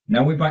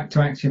 Now we're back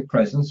to active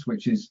presence,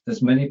 which is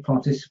as many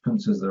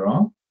participants as there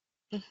are.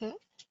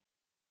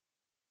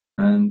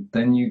 And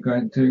then you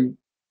go to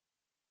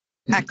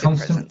active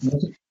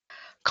presence.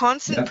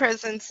 Constant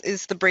presence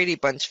is the Brady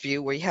Bunch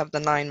view where you have the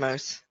 9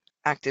 most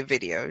active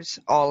videos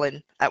all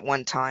in at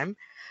one time.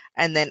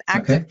 And then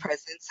active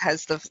presence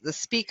has the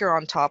speaker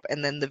on top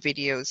and then the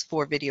videos,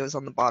 4 videos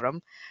on the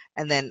bottom.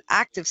 And then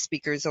active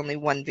speaker is only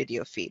 1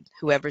 video feed,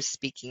 whoever's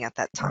speaking at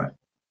that time.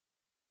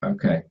 Right.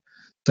 Okay.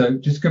 So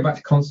just go back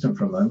to constant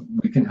for a moment.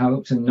 We can have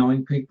up to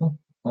 9 people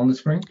on the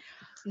screen.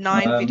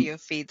 9 video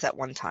feeds at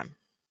one time.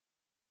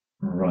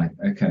 Right.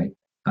 Okay.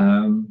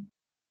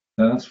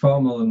 That's far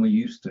more than we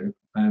used to.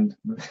 And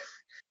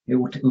it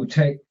will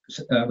take,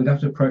 we'd have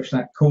to approach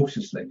that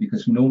cautiously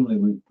because normally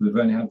we've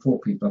only had 4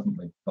 people, haven't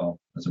we, Bob,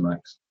 as a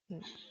max?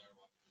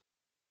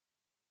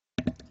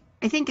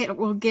 I think it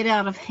will get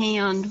out of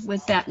hand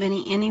with that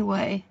many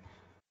anyway.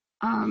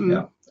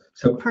 Yeah.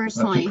 So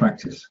personally,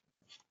 practice.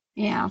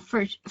 Yeah,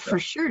 for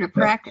sure to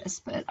practice.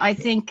 But I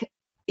think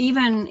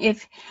even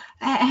if,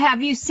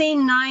 have you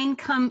seen 9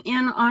 come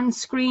in on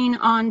screen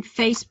on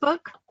Facebook?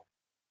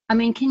 I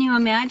mean, can you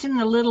imagine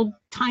the little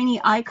tiny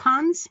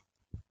icons?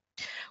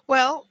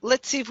 Well,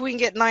 let's see if we can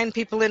get 9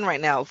 people in right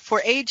now. For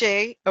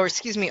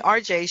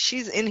RJ,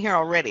 she's in here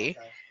already.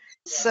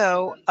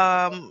 So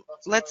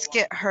let's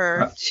get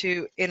her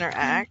to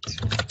interact.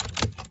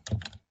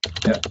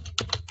 Yeah.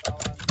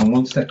 I'm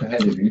 1 step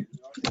ahead of you.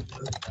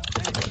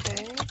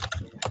 Okay.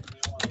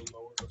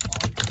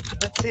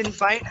 Let's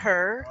invite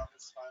her.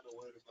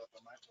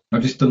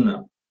 I've just done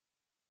that.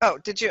 Oh,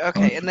 did you?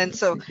 Okay, and then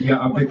so...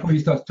 Yeah, before you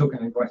start talking,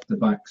 I go to the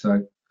back.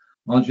 So,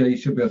 RJ, you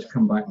should be able to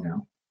come back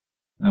now.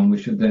 And we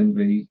should then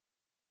be,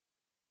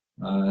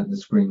 the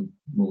screen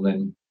will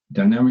then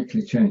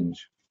dynamically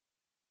change.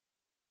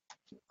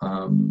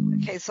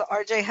 Okay, so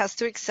RJ has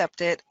to accept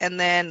it. And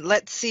then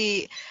let's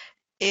see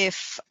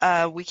if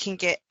we can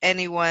get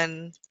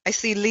anyone. I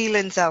see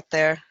Leland's out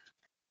there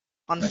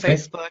on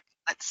Facebook.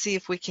 Let's see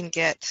if we can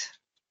get...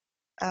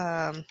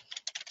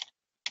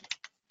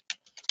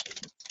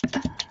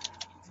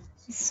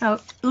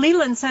 So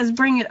Leland says,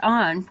 "Bring it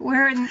on."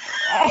 We're in.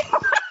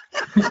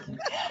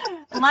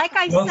 Like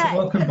I said.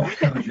 Welcome back,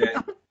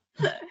 RJ.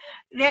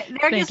 They're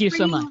Thank you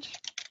so much.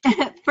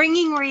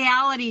 Bringing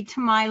reality to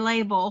my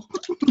label.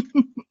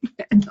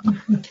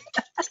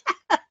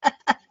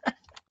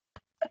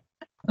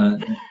 Now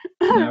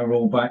we're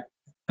all back,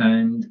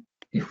 and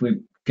if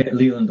we get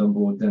Leland on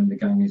board, then the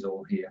gang is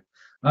all here.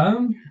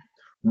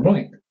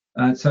 Right.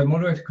 So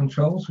moderator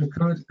controls we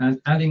could, and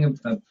adding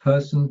a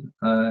person,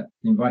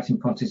 inviting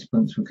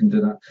participants, we can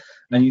do that.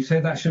 And you say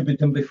that should be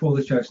done before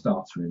the show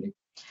starts, really?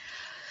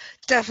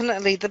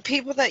 Definitely. The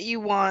people that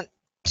you want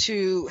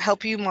to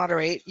help you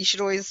moderate, you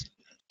should always,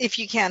 if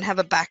you can, have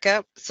a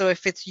backup. So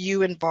if it's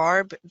you and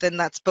Barb, then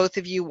that's both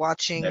of you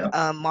watching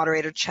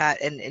moderator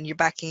chat and you're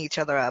backing each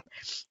other up.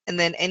 And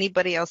then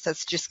anybody else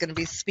that's just going to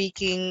be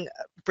speaking,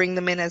 bring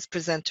them in as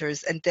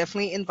presenters and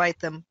definitely invite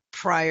them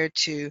prior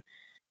to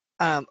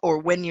or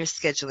when you're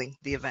scheduling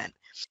the event.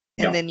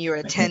 And then your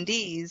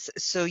attendees,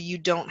 so you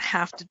don't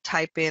have to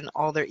type in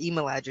all their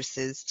email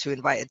addresses to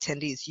invite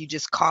attendees. You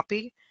just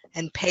copy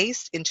and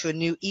paste into a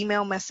new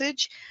email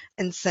message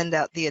and send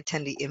out the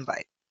attendee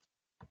invite.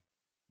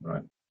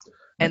 Right.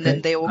 And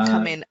then they will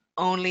come in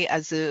only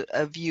as a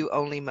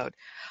view-only mode.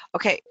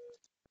 Okay.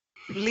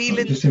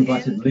 Leland. Just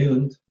invited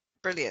Leland.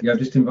 Brilliant. Yeah, I've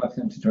just invited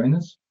him to join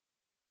us.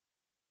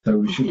 So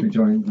we should be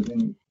joined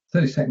within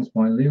 30 seconds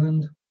by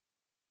Leland.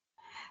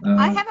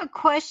 I have a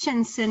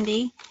question,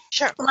 Cindy.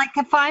 Sure. Like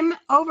if I'm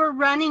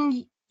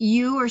overrunning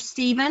you or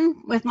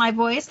Stephen with my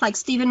voice, like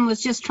Stephen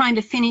was just trying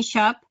to finish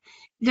up,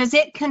 does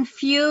it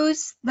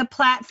confuse the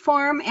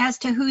platform as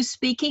to who's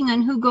speaking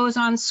and who goes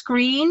on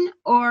screen?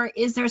 Or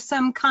is there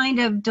some kind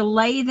of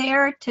delay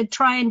there to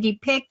try and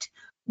depict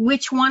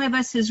which one of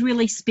us is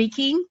really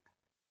speaking?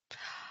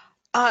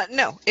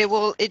 No,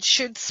 it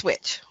should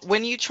switch.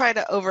 When you try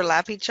to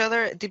overlap each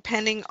other,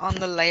 depending on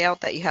the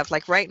layout that you have,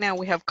 like right now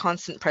we have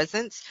constant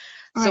presence.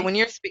 So Right. when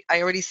you're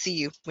I already see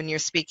you when you're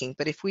speaking,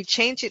 but if we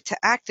change it to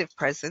active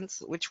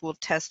presence, which we'll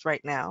test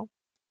right now,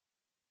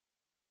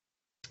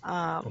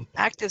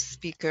 active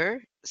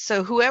speaker.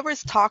 So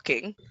whoever's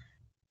talking,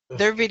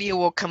 their video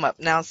will come up.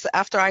 Now, so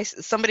after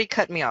somebody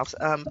cut me off.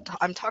 I'm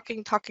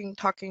talking.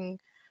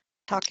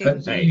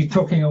 So you're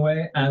talking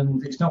away,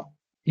 and it's not,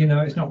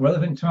 it's not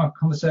relevant to our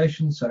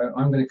conversation. So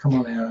I'm going to come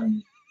on here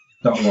and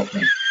start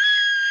waffling.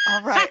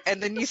 All right,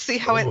 and then you see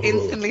how it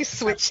instantly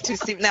switched to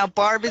Steve. Now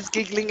Barb is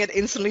giggling. It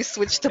instantly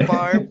switched to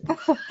Barb.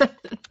 Okay.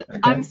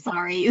 I'm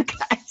sorry, you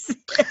guys.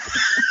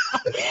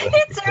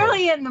 It's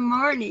early in the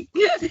morning.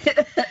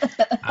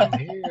 I'm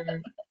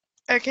here.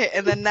 Okay,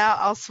 and then now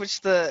I'll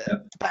switch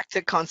back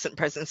to constant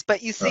presence.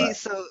 But you see, Right.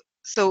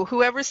 so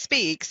whoever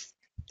speaks,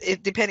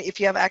 depending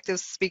if you have active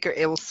speaker,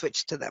 it will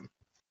switch to them.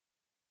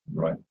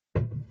 Right. I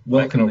can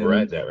Welcome,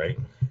 override Leland. that, right?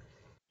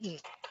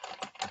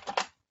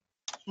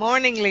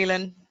 Morning,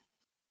 Leland.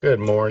 Good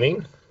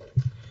morning.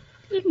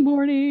 Good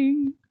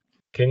morning.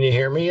 Can you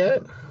hear me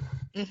yet?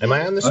 Mm-hmm. Am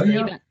I on the Oh,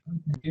 screen? yeah.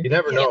 You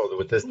never know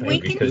with this We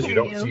thing can because you hear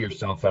don't you. see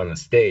yourself on the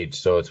stage.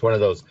 So it's one of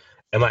those,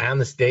 am I on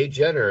the stage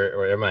yet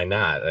or am I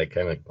not? I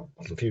kind of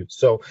confused.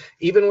 So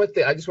even with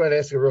I just want to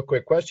ask you a real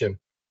quick question.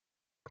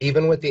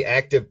 Even with the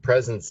active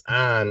presence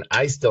on,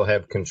 I still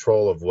have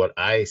control of what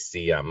I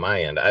see on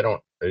my end.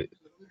 I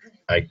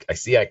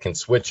see I can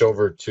switch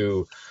over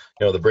to,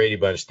 the Brady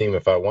Bunch theme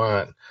if I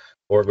want,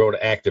 or go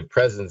to active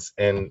presence.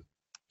 And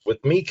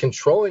with me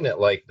controlling it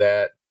like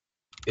that,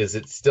 is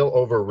it still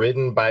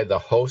overridden by the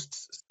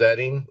host's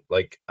setting,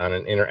 like on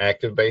an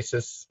interactive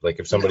basis? Like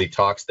if somebody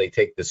talks, they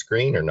take the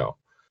screen or no?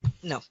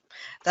 No,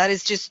 that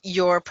is just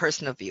your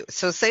personal view.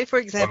 So say, for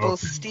example,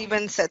 Okay.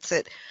 Steven sets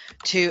it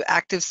to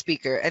active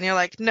speaker, and you're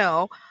like,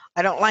 no,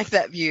 I don't like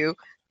that view.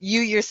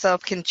 You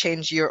yourself can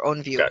change your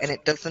own view, Gotcha. and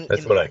it doesn't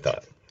That's what I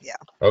impact. thought. Yeah.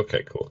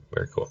 Okay, cool.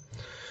 Very cool.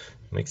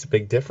 Makes a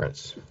big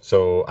difference.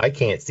 So I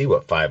can't see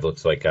what 5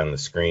 looks like on the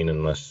screen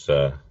unless,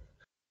 and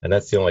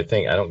that's the only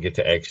thing. I don't get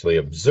to actually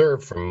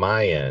observe from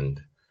my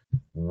end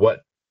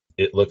what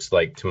it looks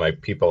like to my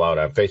people out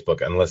on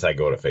Facebook unless I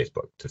go to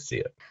Facebook to see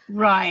it.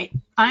 Right.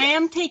 I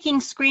am taking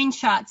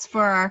screenshots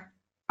for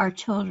our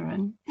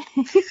children.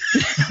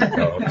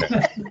 Oh,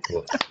 okay.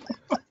 Cool.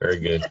 Very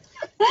good.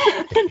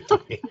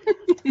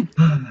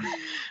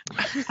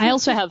 I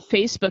also have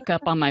Facebook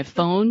up on my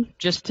phone,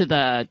 just to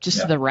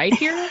the right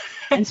here,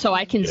 and so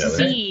I can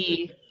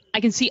see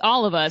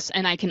all of us,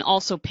 and I can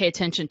also pay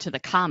attention to the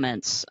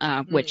comments,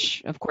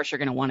 which of course you're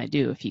going to want to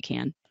do if you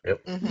can.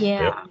 Yep.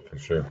 Yeah. Yep, for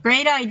sure.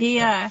 Great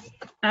idea.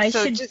 I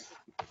So should just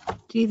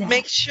do that.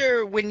 make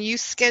sure when you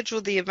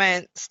schedule the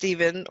event,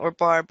 Steven or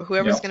Barb,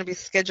 whoever's Yeah. going to be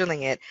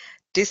scheduling it,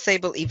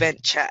 disable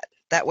event chat.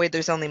 That way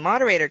there's only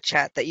moderator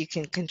chat that you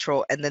can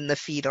control, and then the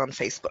feed on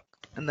Facebook.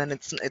 And then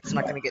it's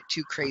not going to get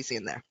too crazy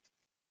in there.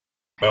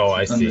 Oh,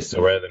 I see. Understood.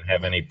 So rather than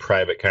have any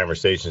private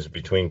conversations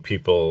between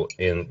people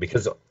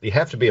because you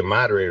have to be a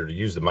moderator to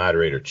use the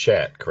moderator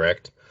chat,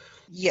 correct?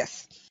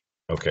 Yes.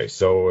 Okay,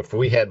 so if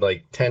we had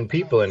like 10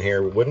 people in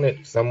here, wouldn't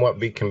it somewhat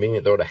be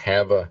convenient though to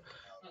have a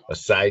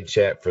side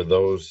chat for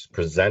those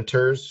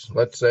presenters,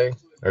 let's say?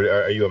 Or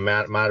are you a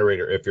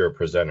moderator if you're a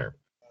presenter?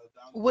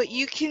 What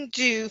you can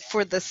do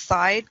for the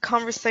side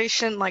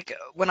conversation, like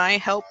when I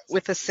help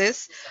with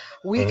Assist,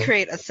 we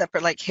create a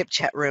separate like hip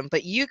chat room,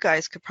 but you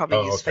guys could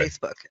probably use okay.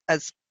 Facebook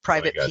as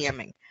private gotcha.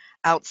 PMing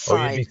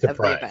outside be of the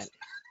surprised.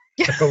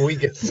 event. We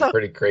get some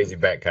pretty crazy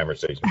back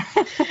conversations.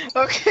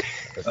 Okay.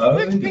 Oh,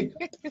 indeed.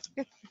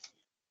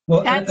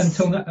 Well, That's-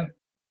 until now,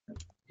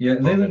 yeah,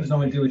 Leland and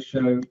I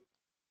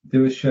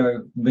do a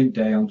show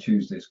midday on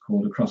Tuesdays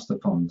called Across the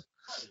Pond,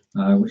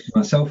 which is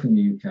myself in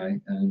the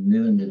UK and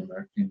Leland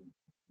in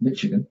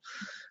Michigan,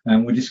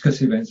 and we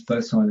discuss events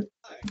both sides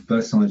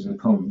of the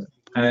pond.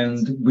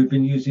 And we've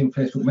been using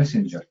Facebook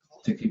Messenger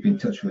to keep in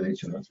touch with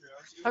each other.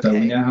 So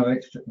we now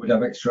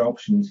have extra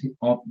options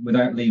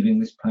without leaving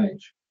this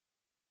page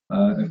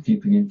of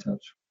keeping in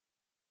touch.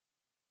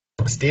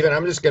 Steven,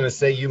 I'm just going to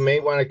say you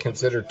may want to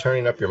consider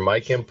turning up your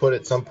mic input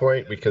at some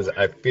point because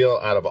I feel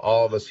out of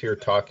all of us here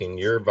talking,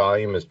 your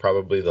volume is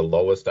probably the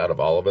lowest out of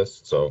all of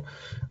us. So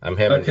I'm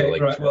having to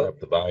turn up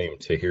the volume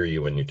to hear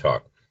you when you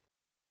talk.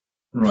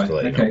 Right. So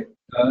Okay.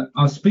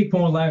 I'll speak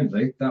more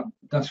loudly.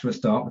 That's for a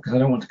start because I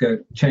don't want to go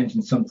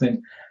changing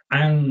something.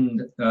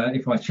 And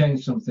if I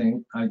change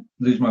something, I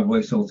lose my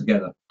voice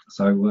altogether.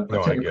 So I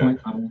take your point.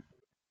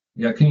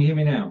 Yeah. Can you hear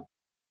me now?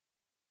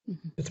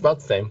 It's about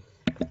the same.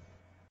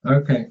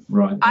 Okay.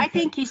 Right. I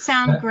think you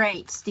sound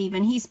great,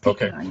 Stephen. He's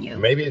picking on you.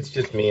 Maybe it's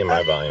just me and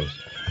my volume.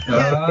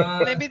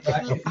 Maybe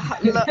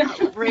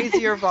raise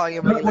your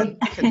volume.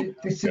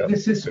 This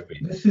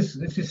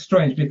is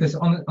strange because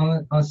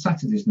on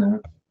Saturdays now,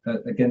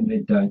 again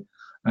midday,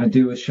 I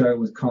do a show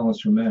with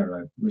Carlos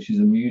Romero, which is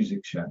a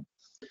music show.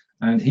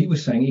 And he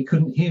was saying he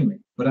couldn't hear me,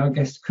 but our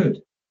guest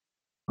could.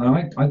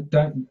 And I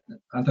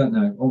don't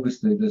know.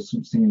 Obviously, there's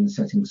something in the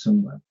settings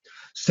somewhere.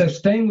 So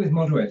staying with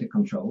moderator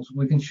controls,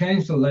 we can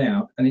change the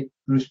layout and it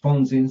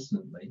responds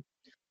instantly.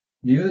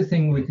 The other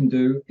thing we can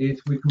do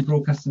is we can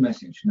broadcast a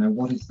message. Now,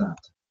 what is that?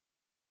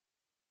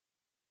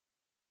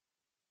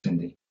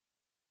 Cindy?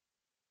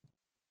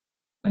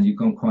 And you've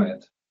gone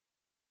quiet.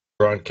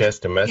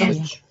 Broadcast a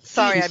message.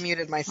 Sorry, I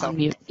muted myself.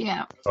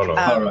 Yeah. Oh no.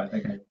 All right.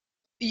 Okay.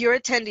 Your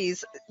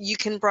attendees, you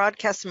can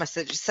broadcast a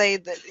message. Say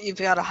that you've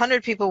got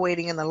 100 people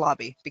waiting in the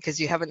lobby because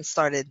you haven't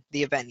started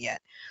the event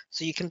yet.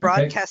 So you can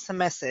broadcast a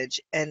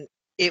message and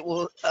it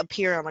will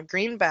appear on a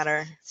green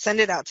banner, send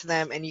it out to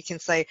them, and you can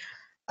say,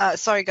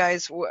 sorry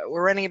guys,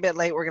 we're running a bit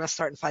late, we're going to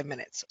start in 5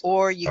 minutes.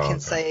 Or you can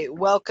say,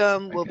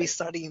 welcome, we'll be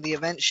starting the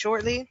event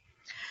shortly.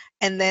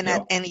 And then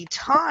at any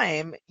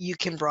time, you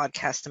can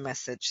broadcast a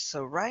message.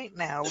 So right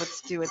now, let's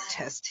do a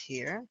test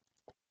here.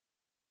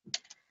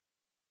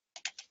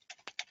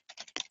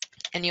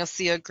 And you'll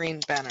see a green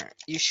banner.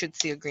 You should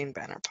see a green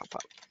banner pop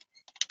up.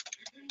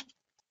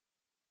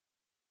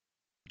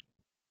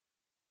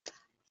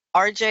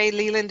 RJ,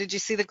 Leland, did you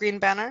see the green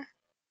banner?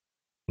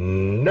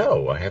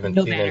 No, I haven't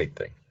seen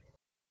anything.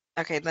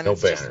 Okay, then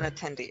it's just an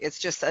attendee. It's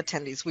just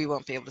attendees. We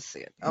won't be able to see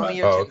it. Only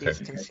your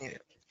attendees can see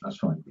it. That's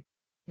fine.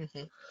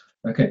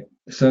 Okay,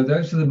 so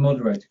those are the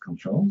moderator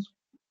controls.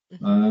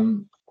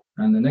 And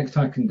the next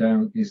icon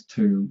down is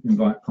to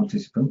invite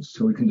participants.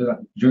 So we can do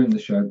that during the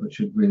show, but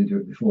should really do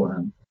it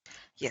beforehand.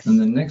 Yes. And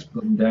the next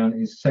button down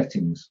is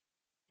settings.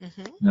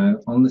 Now,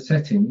 on the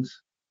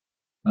settings,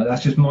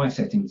 that's just my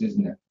settings,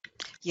 isn't it?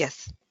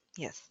 Yes.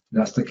 Yes.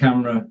 That's the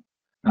camera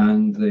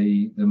and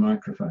the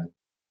microphone.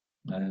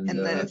 And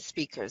then it's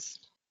speakers.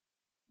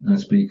 And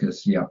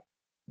speakers, yeah.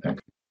 Okay.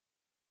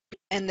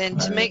 And then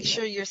to make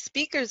sure your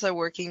speakers are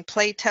working,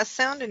 play test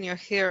sound and you'll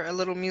hear a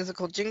little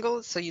musical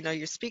jingle so you know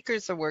your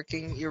speakers are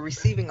working, you're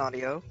receiving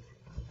audio.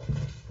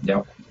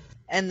 Yep.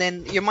 And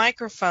then your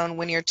microphone,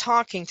 when you're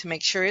talking to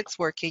make sure it's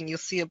working, you'll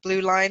see a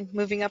blue line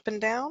moving up and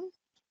down.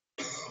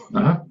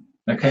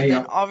 Okay, and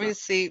then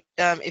obviously,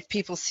 if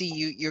people see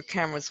you, your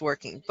camera's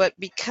working. But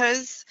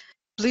because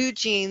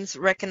Bluejeans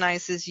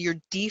recognizes your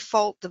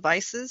default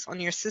devices on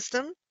your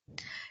system,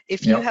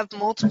 if you have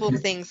multiple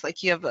things,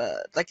 like you have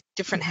a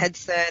different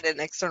headset and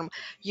external,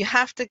 you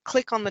have to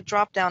click on the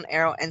drop-down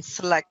arrow and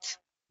select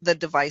the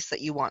device that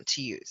you want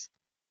to use.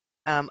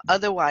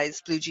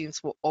 Otherwise,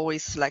 Bluejeans will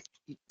always select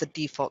the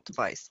default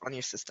device on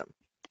your system.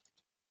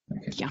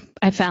 Yeah,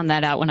 I found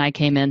that out when I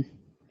came in.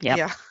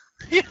 Yep.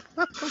 Yeah.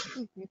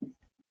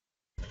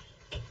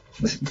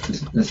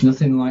 There's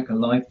nothing like a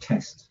live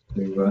test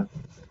to.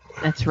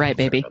 That's right,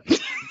 baby.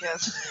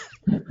 Yes.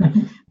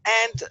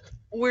 And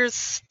we're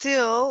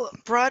still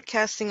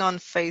broadcasting on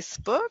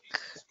Facebook.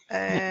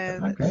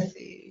 And let's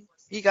see.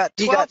 You got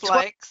 12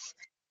 likes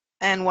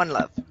and 1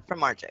 love from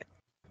RJ.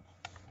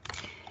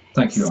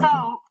 Thank you, RJ.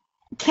 So,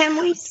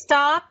 can we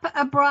stop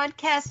a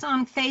broadcast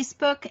on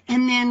Facebook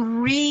and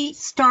then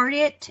restart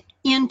it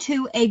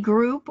into a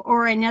group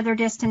or another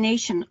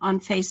destination on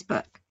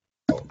Facebook?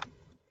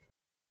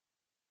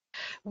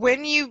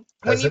 When you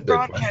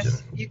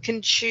broadcast, you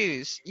can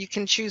choose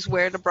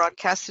where to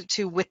broadcast it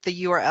to with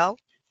the URL.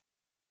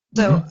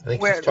 So I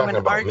think she's talking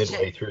about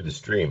midway through the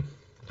stream.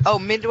 Oh,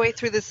 midway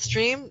through the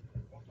stream,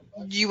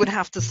 you would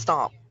have to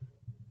stop,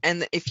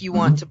 and if you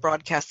want to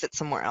broadcast it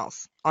somewhere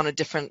else on a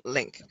different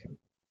link.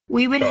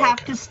 We would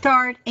have to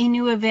start a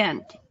new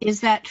event.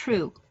 Is that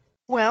true?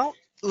 Well,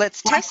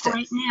 let's test it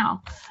right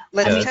now.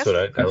 Let's test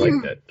it. I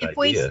like that. If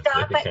we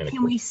stop it,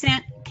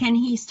 can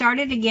he start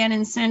it again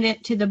and send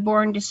it to the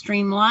Born to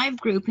Stream Live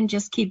group and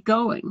just keep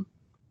going?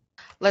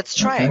 Let's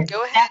try it.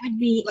 Go ahead. That would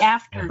be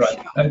after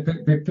show.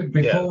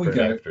 Before we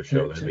go, after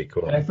show, that'd be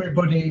cool.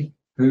 Everybody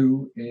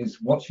who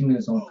is watching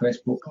us on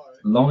Facebook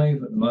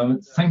live at the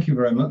moment, thank you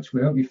very much.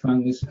 We hope you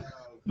found this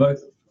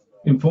both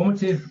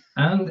informative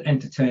and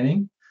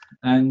entertaining.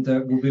 And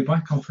we'll be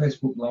back on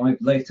Facebook Live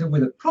later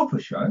with a proper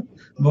show.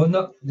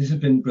 Well, this has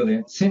been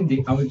brilliant.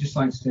 Cindy, I would just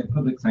like to say a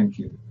public thank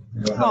you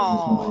for your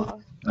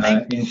help this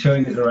morning in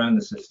showing us around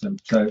the system.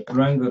 So a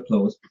round of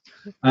applause.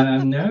 And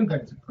I'm now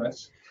going to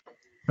press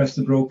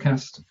the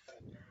broadcast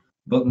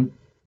button